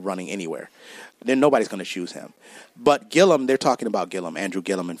not running anywhere. Then nobody's going to choose him. But Gillum, they're talking about Gillum, Andrew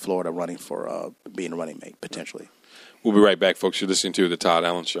Gillum in Florida, running for being a running mate, potentially. We'll be right back, folks. You're listening to The Todd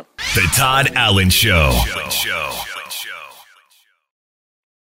Allen Show. The Todd Allen Show.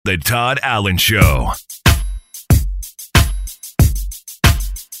 The Todd Allen Show.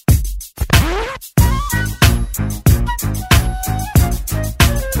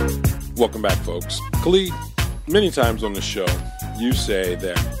 Welcome back, folks. Khalid, many times on the show, you say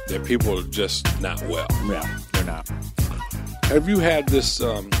that people are just not well. Yeah, they're not. Have you had this?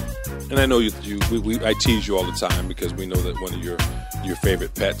 And I know I tease you all the time because we know that one of your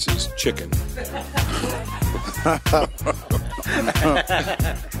favorite pets is chicken.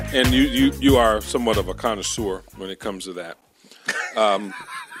 And you are somewhat of a connoisseur when it comes to that.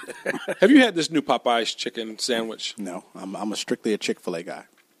 Have you had this new Popeyes chicken sandwich? No, I'm strictly a Chick-fil-A guy.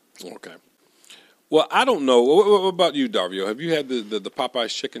 Okay. Well, I don't know. What about you, Darvio? Have you had the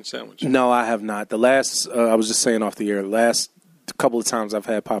Popeyes chicken sandwich? No, I have not. The last, I was just saying off the air, last couple of times I've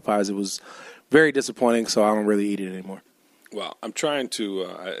had Popeyes, it was very disappointing, so I don't really eat it anymore. Well, I'm trying to,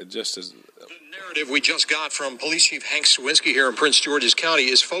 The narrative we just got from Police Chief Hank Stawinski here in Prince George's County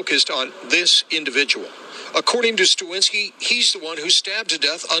is focused on this individual. According to Stawinski, he's the one who stabbed to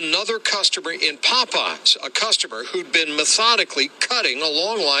death another customer in Popeyes, a customer who'd been methodically cutting a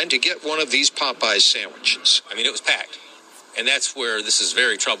long line to get one of these Popeyes sandwiches. I mean, it was packed, and that's where this is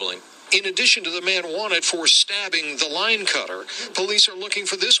very troubling. In addition to the man wanted for stabbing the line cutter, police are looking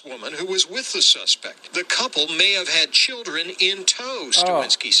for this woman who was with the suspect. The couple may have had children in tow,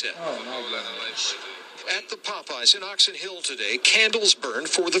 Stawinski said. At the Popeyes in Oxon Hill today, candles burned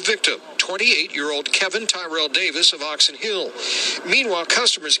for the victim, 28-year-old Kevin Tyrell Davis of Oxon Hill. Meanwhile,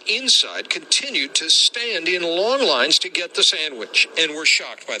 customers inside continued to stand in long lines to get the sandwich and were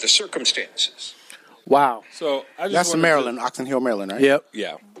shocked by the circumstances. Wow. So that's in Maryland, Oxon Hill, Maryland, right? Yep.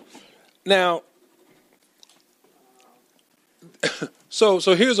 Yeah. Now, so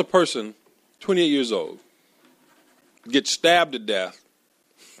here's a person, 28 years old, gets stabbed to death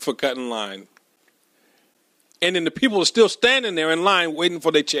for cutting line, and then the people are still standing there in line waiting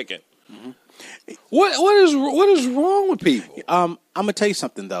for their chicken. Mm-hmm. What is wrong with people? I'm gonna tell you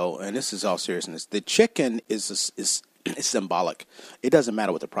something though, and this is all seriousness. The chicken is symbolic. It doesn't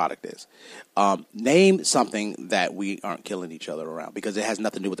matter what the product is. Name something that we aren't killing each other around because it has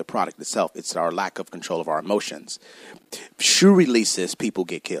nothing to do with the product itself. It's our lack of control of our emotions. Shoe releases, people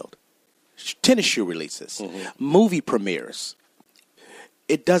get killed. Tennis shoe releases, movie premieres.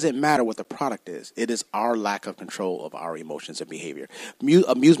 It doesn't matter what the product is. It is our lack of control of our emotions and behavior.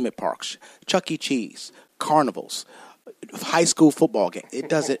 Amusement parks, Chuck E. Cheese, carnivals, high school football game. It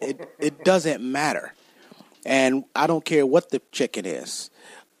doesn't matter. And I don't care what the chicken is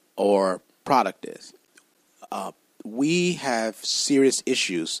or product is. We have serious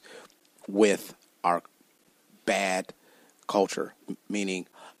issues with our bad culture, meaning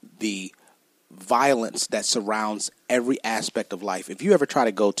the violence that surrounds every aspect of life. If you ever try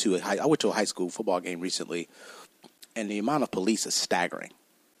to go to I went to a high school football game recently, and the amount of police is staggering.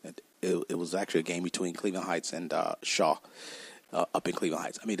 It was actually a game between Cleveland Heights and Shaw up in Cleveland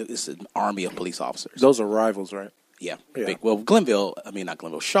Heights. I mean, it's an army of police officers. Those are rivals, right? Yeah. Well, Glenville. I mean, not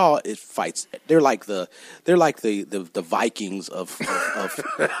Glenville. Shaw. It fights. They're like the Vikings of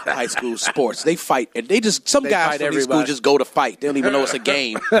high school sports. They fight, and they just some guys from these schools just go to fight. They don't even know it's a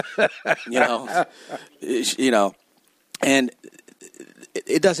game. And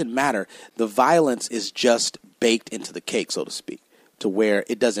it doesn't matter. The violence is just baked into the cake, so to speak, to where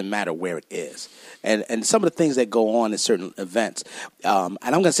it doesn't matter where it is. And some of the things that go on in certain events. And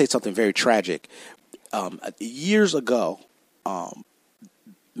I'm going to say something very tragic. Years ago,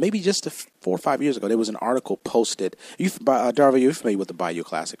 maybe just 4 or 5 years ago, there was an article posted. Darva, you're familiar with the Bayou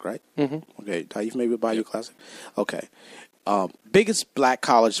Classic, right? Mm-hmm. Okay, are you familiar with Bayou Classic? Okay. Biggest black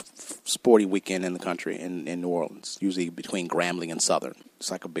college sporting weekend in the country in New Orleans, usually between Grambling and Southern.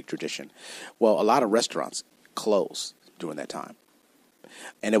 It's like a big tradition. Well, a lot of restaurants closed during that time.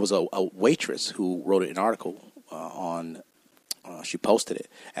 And there was a waitress who wrote an article she posted it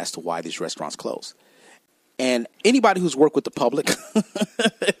as to why these restaurants closed. And anybody who's worked with the public,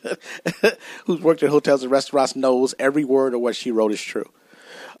 who's worked at hotels and restaurants, knows every word of what she wrote is true.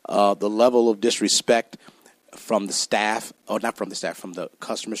 The level of disrespect from the staff, not from the staff, from the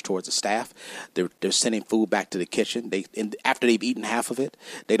customers towards the staff. They're sending food back to the kitchen. After they've eaten half of it,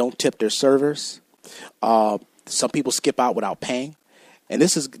 they don't tip their servers. Some people skip out without paying. And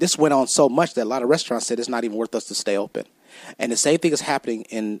this went on so much that a lot of restaurants said it's not even worth us to stay open. And the same thing is happening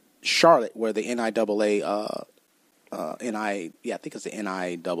in Charlotte, where the NIAA, I think it's the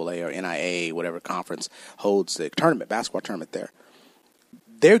NIAA or NIA, whatever conference holds the basketball tournament there.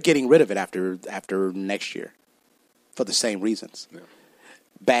 They're getting rid of it after next year for the same reasons. Yeah.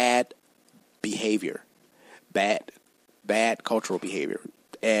 Bad behavior, bad cultural behavior,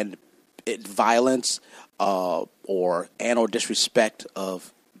 and violence or disrespect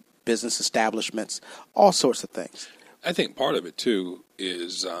of business establishments, all sorts of things. I think part of it, too,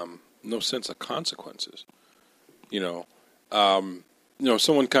 is no sense of consequences. Someone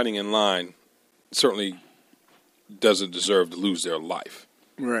cutting in line certainly doesn't deserve to lose their life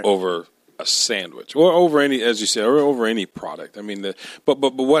over a sandwich or over any, as you said, or over any product. I mean, but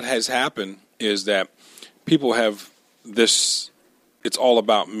what has happened is that people have this, it's all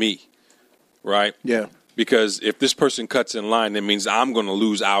about me, right? Yeah. Because if this person cuts in line, that means I'm going to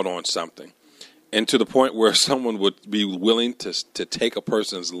lose out on something. And to the point where someone would be willing to take a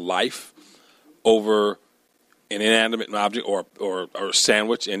person's life over an inanimate object or a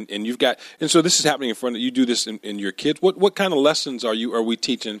sandwich, and so this is happening in front of you. Do this in your kids. What kind of lessons are we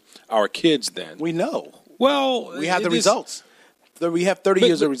teaching our kids then? We know. Well, we have the results. We have 30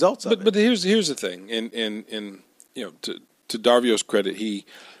 years of results of it. But here's the thing, and to Darvio's credit,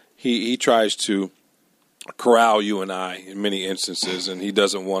 he tries to corral you and I in many instances, and he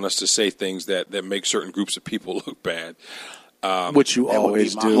doesn't want us to say things that make certain groups of people look bad. Which you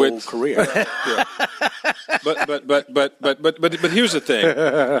always do. Whole career. Yeah. But here's the thing,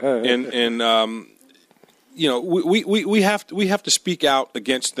 and we have to speak out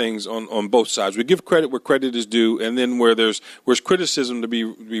against things on both sides. We give credit where credit is due, and then where's criticism to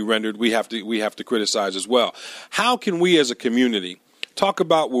be rendered, we have to criticize as well. How can we as a community talk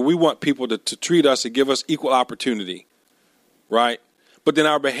about where we want people to treat us and give us equal opportunity, right? But then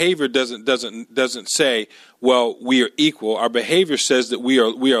our behavior doesn't say, well, we are equal. Our behavior says that we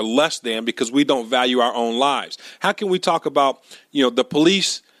are less than because we don't value our own lives. How can we talk about the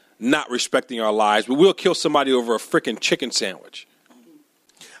police not respecting our lives, but we'll kill somebody over a frickin' chicken sandwich?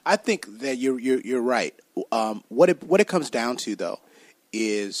 I think that you're right. What it comes down to though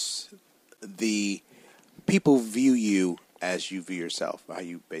is the people view you as you view yourself. How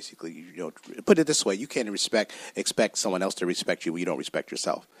you basically, put it this way: you can't expect someone else to respect you when you don't respect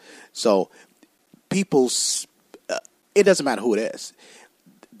yourself. So, it doesn't matter who it is.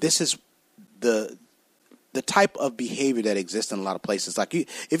 This is the type of behavior that exists in a lot of places. Like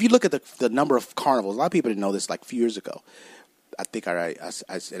if you look at the number of carnivals, a lot of people didn't know this. Like a few years ago, I think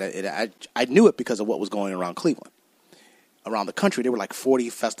I knew it because of what was going around Cleveland. Around the country, there were like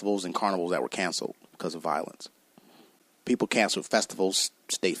 40 festivals and carnivals that were canceled because of violence. People canceled festivals,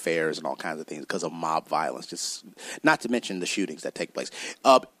 state fairs, and all kinds of things because of mob violence. Just not to mention the shootings that take place.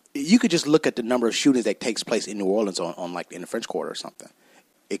 You could just look at the number of shootings that takes place in New Orleans on like in the French Quarter or something.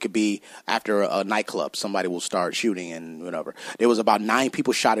 It could be after a nightclub, somebody will start shooting and whatever. There was about 9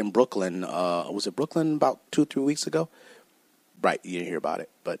 people shot in Brooklyn. Was it Brooklyn about 2 or 3 weeks ago? Right, you didn't hear about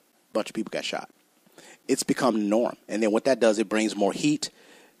it, but a bunch of people got shot. It's become the norm, and then what that does, it brings more heat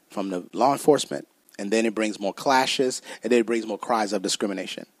from the law enforcement. And then it brings more clashes, and then it brings more cries of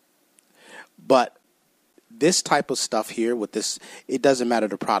discrimination. But this type of stuff here with this, it doesn't matter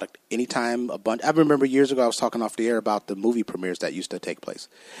the product. Anytime I remember years ago I was talking off the air about the movie premieres that used to take place.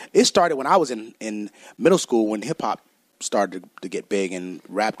 It started when I was in middle school when hip-hop started to get big and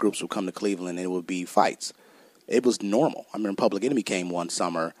rap groups would come to Cleveland and it would be fights. It was normal. I remember Public Enemy came one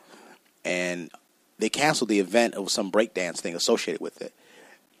summer and they canceled the event. It was some breakdance thing associated with it.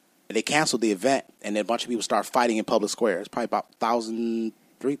 And they canceled the event and then a bunch of people started fighting in public square. It's probably about 3,000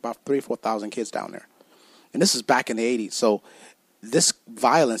 or 4,000 kids down there. And this is back in the 80s. So this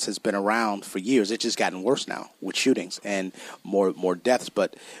violence has been around for years. It's just gotten worse now with shootings and more deaths.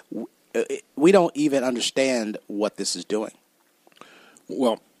 But we don't even understand what this is doing.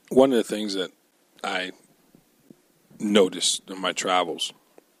 Well, one of the things that I noticed in my travels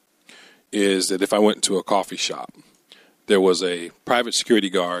is that if I went to a coffee shop, there was a private security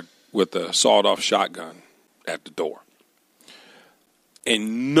guard with a sawed-off shotgun at the door.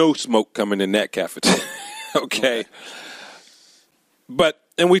 And no smoke coming in that cafeteria. Okay.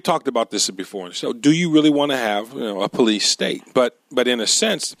 And we talked about this before. So do you really want to have a police state? But in a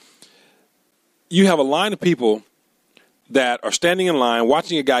sense, you have a line of people that are standing in line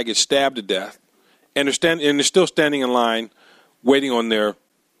watching a guy get stabbed to death, and they're still standing in line waiting on their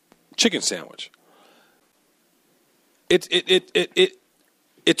chicken sandwich. It's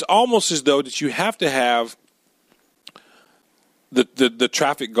almost as though that you have to have the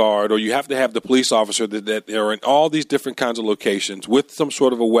traffic guard, or you have to have the police officer that are in all these different kinds of locations with some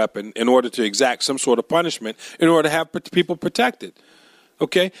sort of a weapon in order to exact some sort of punishment in order to have people protected.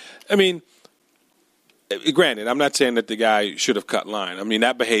 Okay? I mean, granted, I'm not saying that the guy should have cut line. I mean,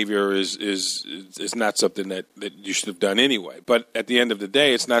 that behavior is not something that you should have done anyway. But at the end of the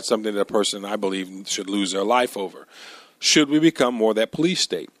day, it's not something that a person, I believe, should lose their life over. Should we become more that police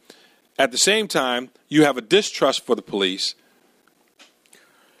state? At the same time, you have a distrust for the police.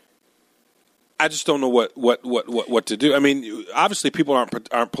 I just don't know what to do. I mean, obviously, people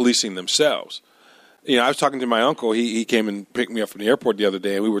aren't policing themselves. I was talking to my uncle. He came and picked me up from the airport the other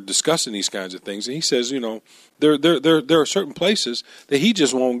day, and we were discussing these kinds of things. And he says, there are certain places that he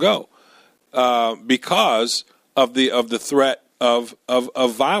just won't go because of the threat of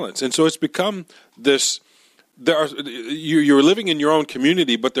violence. And so it's become this. You're living in your own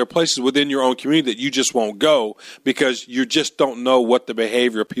community, but there are places within your own community that you just won't go because you just don't know what the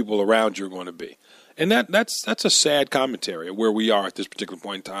behavior of people around you are going to be. And that's a sad commentary of where we are at this particular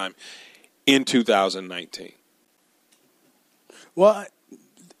point in time in 2019. Well,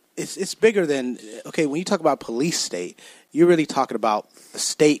 it's bigger than, okay, when you talk about police state, you're really talking about the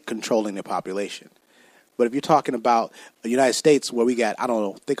state controlling the population. But if you're talking about the United States where we got, I don't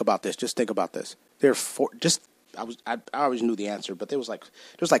know, think about this. There are I always knew the answer, but there was like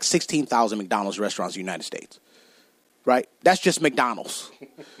 16,000 McDonald's restaurants in the United States. Right? That's just McDonald's.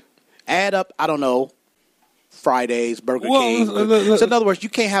 Add up, I don't know, Fridays, Burger King. So in other words, you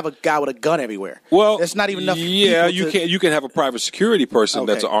can't have a guy with a gun everywhere. Well, that's not even enough. Yeah, you can have a private security person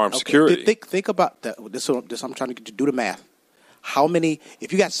that's armed security. Think about that. This I'm trying to get you to do the math. How many?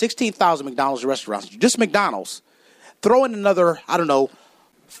 If you got 16,000 McDonald's restaurants, just McDonald's, throw in another, I don't know,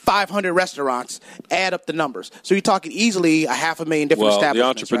 500 restaurants, add up the numbers. So you're talking easily 500,000 different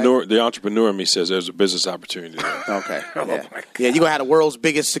establishments. The entrepreneur in me says there's a business opportunity there. Okay. Yeah, you're going to have the world's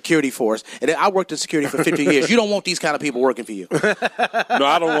biggest security force. And then I worked in security for 50 years. You don't want these kind of people working for you. No,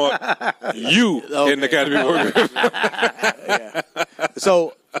 I don't want you in the kind of people working for you. Yeah.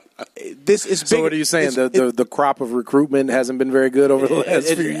 So this is big. So what are you saying? The crop of recruitment hasn't been very good over the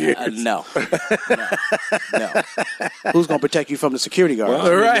last few years? No. Who's going to protect you from the security guard?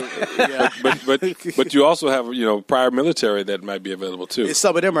 Well, right. But you also have prior military that might be available too.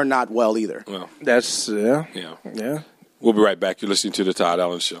 Some of them are not well either. Well, that's yeah. We'll be right back. You're listening to the Todd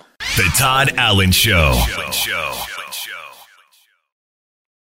Allen Show. The Todd Allen Show.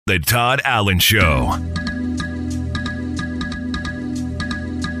 The Todd Allen Show.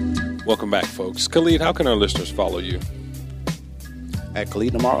 Welcome back, folks. Khalid, how can our listeners follow you? At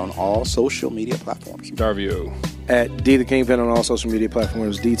Khalid Namar on all social media platforms. Darvio. At D the Kingpin on all social media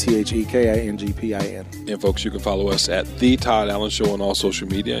platforms, DTHEKINGPIN. And folks, you can follow us at The Todd Allen Show on all social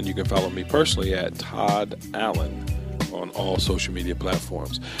media, and you can follow me personally at Todd Allen on all social media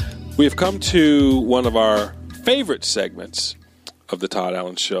platforms. We have come to one of our favorite segments of The Todd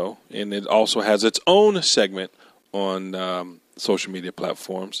Allen Show, and it also has its own segment on social media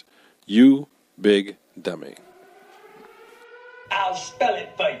platforms. You Big Dummy. I'll spell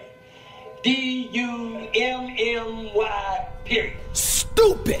it for you. D-U-M-M-Y, period.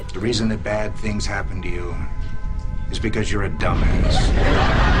 Stupid! The reason that bad things happen to you is because you're a dumbass.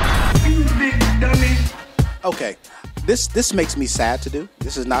 You big dummy. Okay, this makes me sad to do.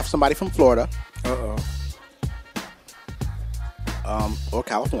 This is not somebody from Florida. or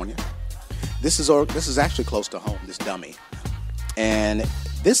California. This is actually close to home. This dummy, and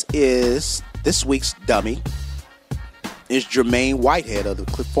this week's dummy is Jermaine Whitehead,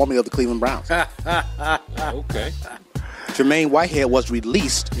 formerly of the Cleveland Browns. Okay. Jermaine Whitehead was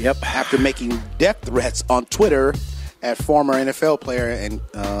released after making death threats on Twitter at former NFL player and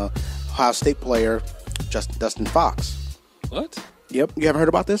Ohio State player Dustin Fox. What? Yep. You haven't heard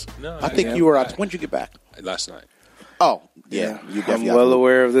about this? No. I think you were. When did you get back? Last night. Oh, yeah. I'm well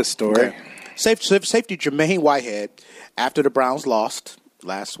aware of this story. Okay. Safety Jermaine Whitehead, after the Browns lost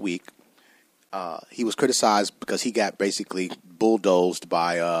last week, he was criticized because he got basically bulldozed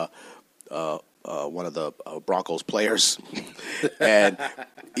by one of the Broncos players. And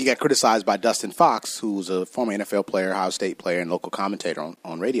he got criticized by Dustin Fox, who's a former NFL player, Ohio State player, and local commentator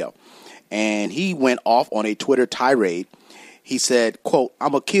on radio. And he went off on a Twitter tirade. He said, quote,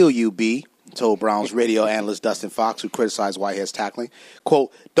 "I'm going to kill you, B," told Browns radio analyst Dustin Fox, who criticized Whitehead's tackling.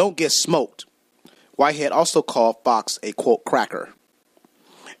 Quote, "Don't get smoked." Whitehead also called Fox a, quote, cracker.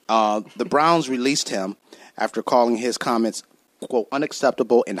 The Browns released him after calling his comments, quote,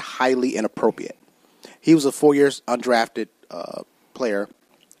 unacceptable and highly inappropriate. He was a 4-year undrafted player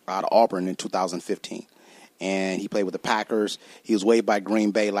out of Auburn in 2015. And he played with the Packers. He was waived by Green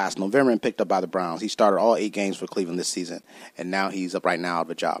Bay last November and picked up by the Browns. He started all 8 games for Cleveland this season, and now he's up right now out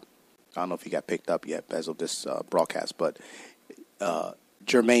of a job. I don't know if he got picked up yet as of this broadcast, but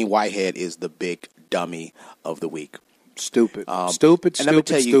Jermaine Whitehead is the big dummy of the week. Stupid. And let me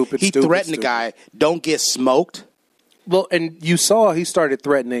tell you, he threatened the guy, "Don't get smoked." Well, and you saw he started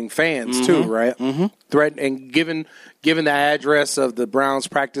threatening fans too, right? Mm-hmm. Threatening, giving the address of the Browns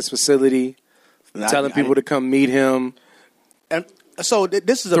practice facility, telling people to come meet him. And so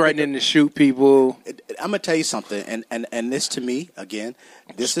this is threatening to shoot people. I'm gonna tell you something, and this to me again,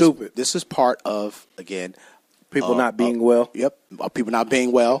 this stupid. This is part of people not being well. Yep, people not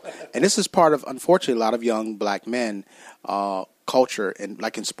being well, and this is part of, unfortunately, a lot of young black men culture, and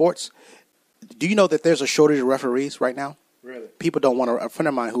like in sports. Do you know that there's a shortage of referees right now? Really? People don't want to. A friend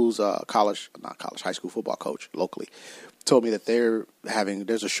of mine who's a high school football coach locally told me that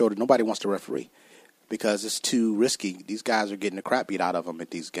there's a shortage. Nobody wants to referee because it's too risky. These guys are getting the crap beat out of them at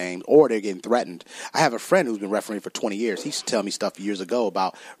these games, or they're getting threatened. I have a friend who's been refereeing for 20 years. He used to tell me stuff years ago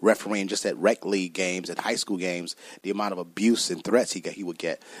about refereeing just at rec league games, at high school games, the amount of abuse and threats he would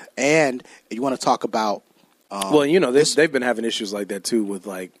get. And you want to talk about well, you know, they've been having issues like that too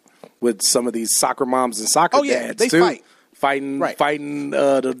with some of these soccer moms and soccer dads they too. Fighting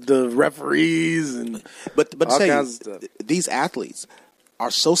the referees and but all kinds of stuff. These athletes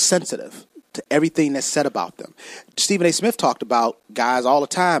are so sensitive to everything that's said about them. Stephen A. Smith talked about guys all the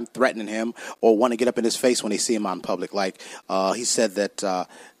time threatening him or want to get up in his face when they see him out in public. Like he said that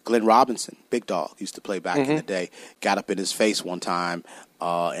Glenn Robinson, Big Dog, used to play back in the day, got up in his face one time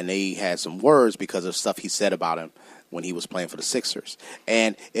and they had some words because of stuff he said about him when he was playing for the Sixers.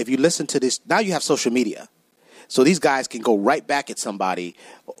 And if you listen to this, now you have social media. So these guys can go right back at somebody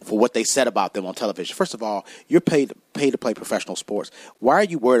for what they said about them on television. First of all, you're paid to play professional sports. Why are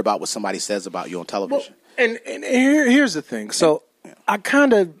you worried about what somebody says about you on television? Well, and here's the thing. So I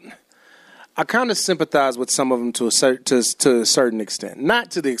kind of sympathize with some of them to a certain extent.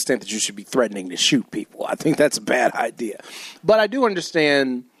 Not to the extent that you should be threatening to shoot people. I think that's a bad idea. But I do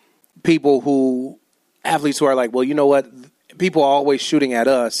understand athletes who are like, well, you know what? People are always shooting at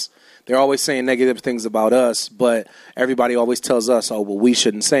us. They're always saying negative things about us, but everybody always tells us, oh, well, we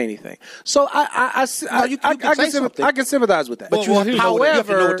shouldn't say anything. So I can sympathize with that. But you have to know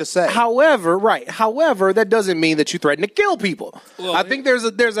what to say. However, that doesn't mean that you threaten to kill people. Well, I think there's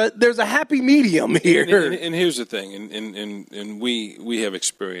a happy medium here. And here's the thing, and we have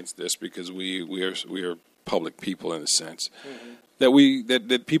experienced this because we are public people in a sense,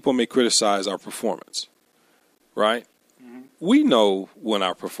 that people may criticize our performance, right? We know when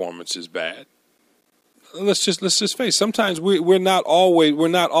our performance is bad. Let's just face. Sometimes we're not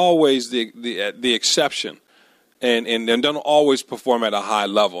always the exception, and don't always perform at a high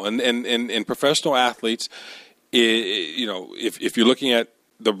level. And professional athletes, if you're looking at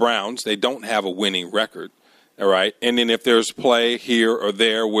the Browns, they don't have a winning record. All right, and then if there's play here or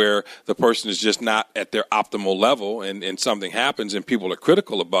there where the person is just not at their optimal level, and something happens and people are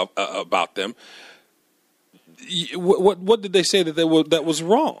critical about them. What did they say that was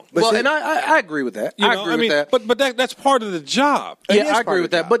wrong? Well, and I agree with that. I agree with that. But that's part of the job. Yeah, I agree with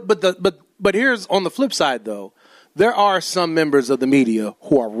that. But here's on the flip side, though, there are some members of the media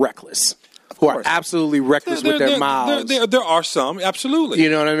who are reckless, who are absolutely reckless with their mouths. There are some, absolutely. You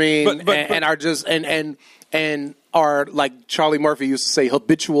know what I mean? And are just and are, like Charlie Murphy used to say,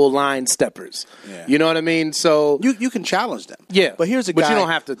 habitual line steppers. Yeah. You know what I mean? So you can challenge them. Yeah, but here's a guy. But you don't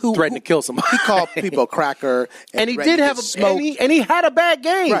have to threaten to kill somebody. He called people a cracker, and he did have smoke, and he had a bad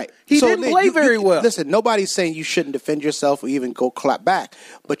game. Right. He So didn't play very well. Listen, nobody's saying you shouldn't defend yourself or even go clap back,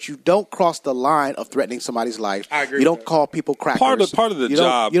 but you don't cross the line of threatening somebody's life. I agree. You don't call people crackers. Part of the you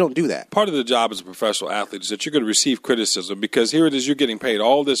job. You don't do that. Part of the job as a professional athlete is that you're going to receive criticism because here it is, you're getting paid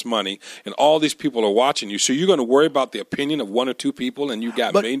all this money and all these people are watching you. So you're going to worry about the opinion of one or two people, and you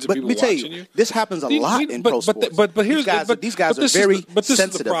got millions of people let me tell watching you. This happens a lot in pro sports. But here's these guys are very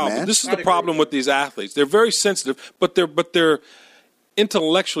sensitive, man. This is the problem with these athletes. They're very sensitive, but they're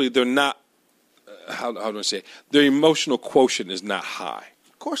intellectually they're not. How do I say it? Their emotional quotient is not high.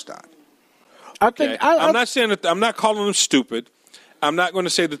 Of course not. I think I'm not saying that. I'm not calling them stupid. I'm not going to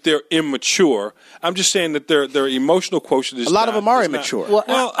say that they're immature. I'm just saying that their emotional quotient is. A lot of them are immature.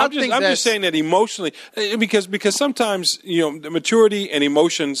 I'm just saying that emotionally, because sometimes the maturity and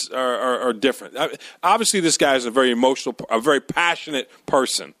emotions are different. Obviously, this guy is a very emotional, a very passionate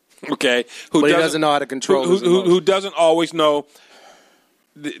person. Okay, but he doesn't know how to control. Who doesn't always know.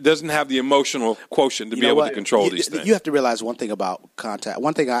 Doesn't have the emotional quotient to be able to control these things. You have to realize one thing about contact.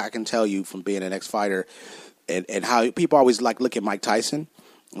 One thing I can tell you from being an ex-fighter and how people always look at Mike Tyson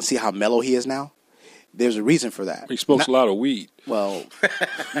and see how mellow he is now. There's a reason for that. He smokes a lot of weed. Well,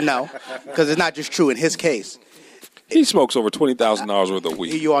 no, because it's not just true in his case. He smokes over $20,000 worth of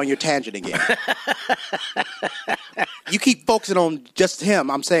weed. You're on your tangent again. You keep focusing on just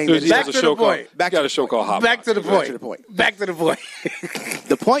him. I'm saying that back to the point. He got a show called Hot Back to the point. Back to the point.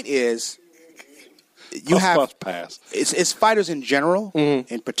 The point is, you have pass. It's fighters in general,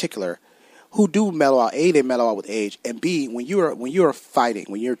 in particular, who do mellow out. A, they mellow out with age, and B, when you're fighting,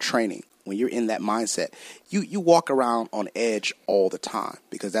 when you're training, when you're in that mindset, you walk around on edge all the time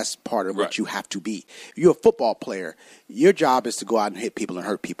because that's part of what you have to be. You're a football player. Your job is to go out and hit people and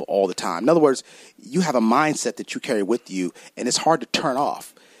hurt people all the time. In other words, you have a mindset that you carry with you, and it's hard to turn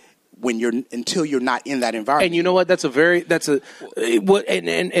off until you're not in that environment. And you know what? What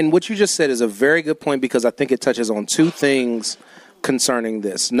you just said is a very good point because I think it touches on two things concerning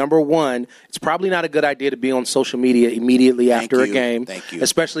this. Number one, it's probably not a good idea to be on social media immediately after a game. Thank you.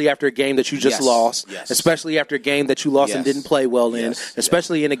 Especially after a game that you just lost. Yes. Especially after a game that you lost and didn't play well in.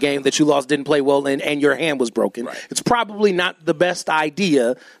 Especially in a game that you lost, didn't play well in, and your hand was broken. Right. It's probably not the best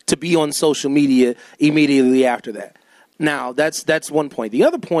idea to be on social media immediately after that. Now, that's one point. The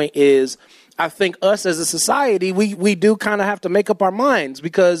other point is, I think us as a society, we do kind of have to make up our minds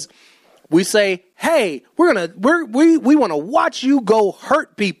because we say, hey, we want to watch you go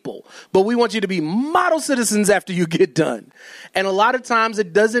hurt people, but we want you to be model citizens after you get done. And a lot of times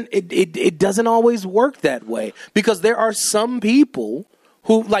it doesn't always work that way because there are some people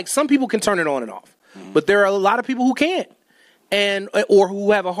who, like, some people can turn it on and off, but there are a lot of people who can't. Or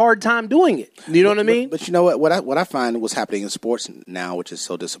who have a hard time doing it. You know what I mean? But you know what I find what's happening in sports now, which is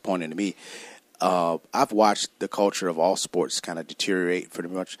so disappointing to me. I've watched the culture of all sports kind of deteriorate pretty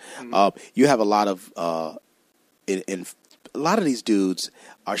much. You have a lot of a lot of these dudes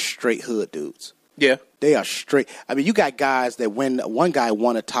are straight hood dudes. Yeah, they are straight. I mean, you got guys that one guy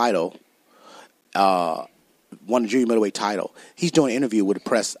won a title. Won a junior middleweight title. He's doing an interview with the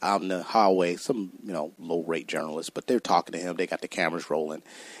press out in the hallway, some low rate journalists, but they're talking to him. They got the cameras rolling.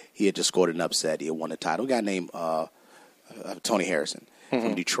 He had just scored an upset. He had won a title. A guy named Tony Harrison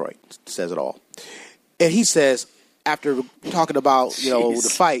from Detroit says it all. And he says, after talking about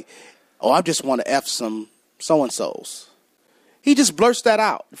the fight, I just want to F some so-and-sos. He just blurts that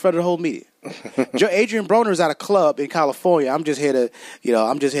out in front of the whole media. Adrian Broner's at a club in California. I'm just here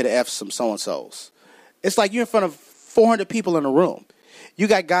to F some so-and-sos. It's like you're in front of 400 people in a room. You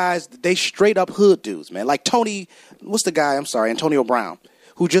got guys, they straight up hood dudes, man. Like Antonio Brown,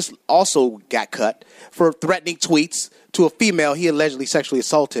 who just also got cut for threatening tweets to a female he allegedly sexually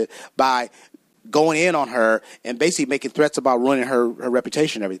assaulted by going in on her and basically making threats about ruining her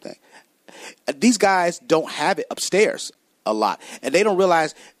reputation and everything. These guys don't have it upstairs a lot. And they don't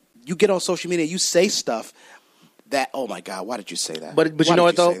realize you get on social media, you say stuff that, oh my God, why did you say that? But you know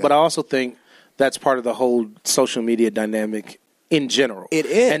what though? But I also think that's part of the whole social media dynamic in general. It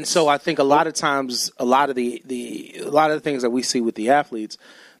is. And so I think a lot of times, a lot of the things that we see with the athletes,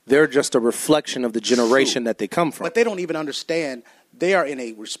 they're just a reflection of the generation that they come from. But they don't even understand they are in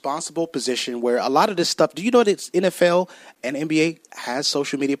a responsible position where a lot of this stuff, do you know that NFL and NBA has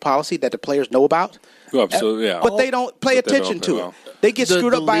social media policy that the players know about? Oh, absolutely, yeah. But they don't pay attention to it. They get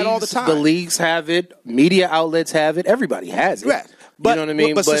screwed up by it all the time. The leagues have it. Media outlets have it. Everybody has it. Right. You know what I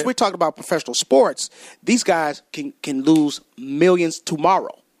mean? But since we're talking about professional sports, these guys can lose millions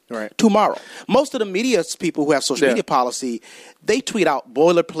tomorrow. tomorrow. Most of the media people who have social media policy, they tweet out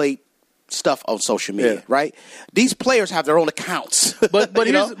boilerplate stuff on social media, right? These players have their own accounts. But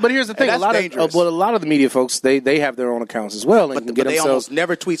here's the thing: a lot of the media folks they have their own accounts as well, and but they almost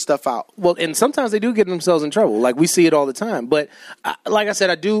never tweet stuff out. Well, and sometimes they do get themselves in trouble. Like we see it all the time. But like I said,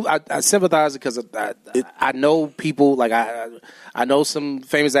 I sympathize because I know people. Like I know some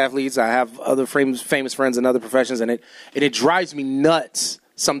famous athletes. I have other famous friends in other professions, and it drives me nuts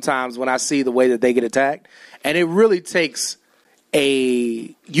sometimes when I see the way that they get attacked, and it really takes.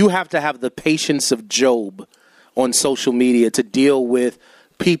 You have to have the patience of Job on social media to deal with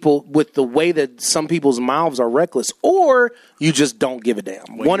people with the way that some people's mouths are reckless, or you just don't give a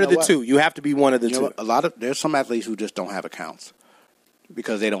damn. One of the two. You have to be one of the two. There's some athletes who just don't have accounts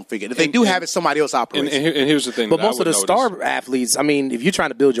because they don't figure. If they do have it, somebody else operates. And here's the thing. But most of the star athletes, I mean, if you're trying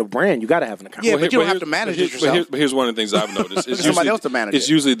to build your brand, you got to have an account. Yeah, but you don't have to manage it yourself. But here's one of the things I've noticed: it's somebody else to manage. It's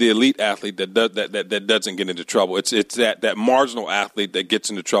usually the elite athlete that doesn't get into trouble. It's that marginal athlete that gets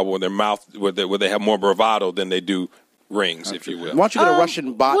into trouble with their mouth, where they have more bravado than they do rings, if you will. Why don't you get a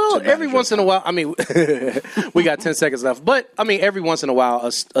Russian bot? Well, every once in a while, I mean, we got 10 seconds left. But, I mean, every once in a while,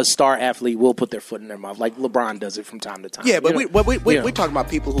 a star athlete will put their foot in their mouth. Like LeBron does it from time to time. Yeah, but we're talking about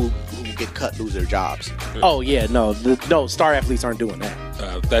people who get cut, lose their jobs. Oh, yeah, no, star athletes aren't doing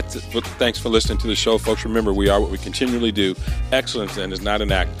that. That's it. Thanks for listening to the show, folks. Remember, we are what we continually do. Excellence, then, is not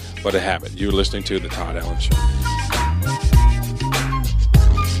an act, but a habit. You're listening to The Todd Allen Show.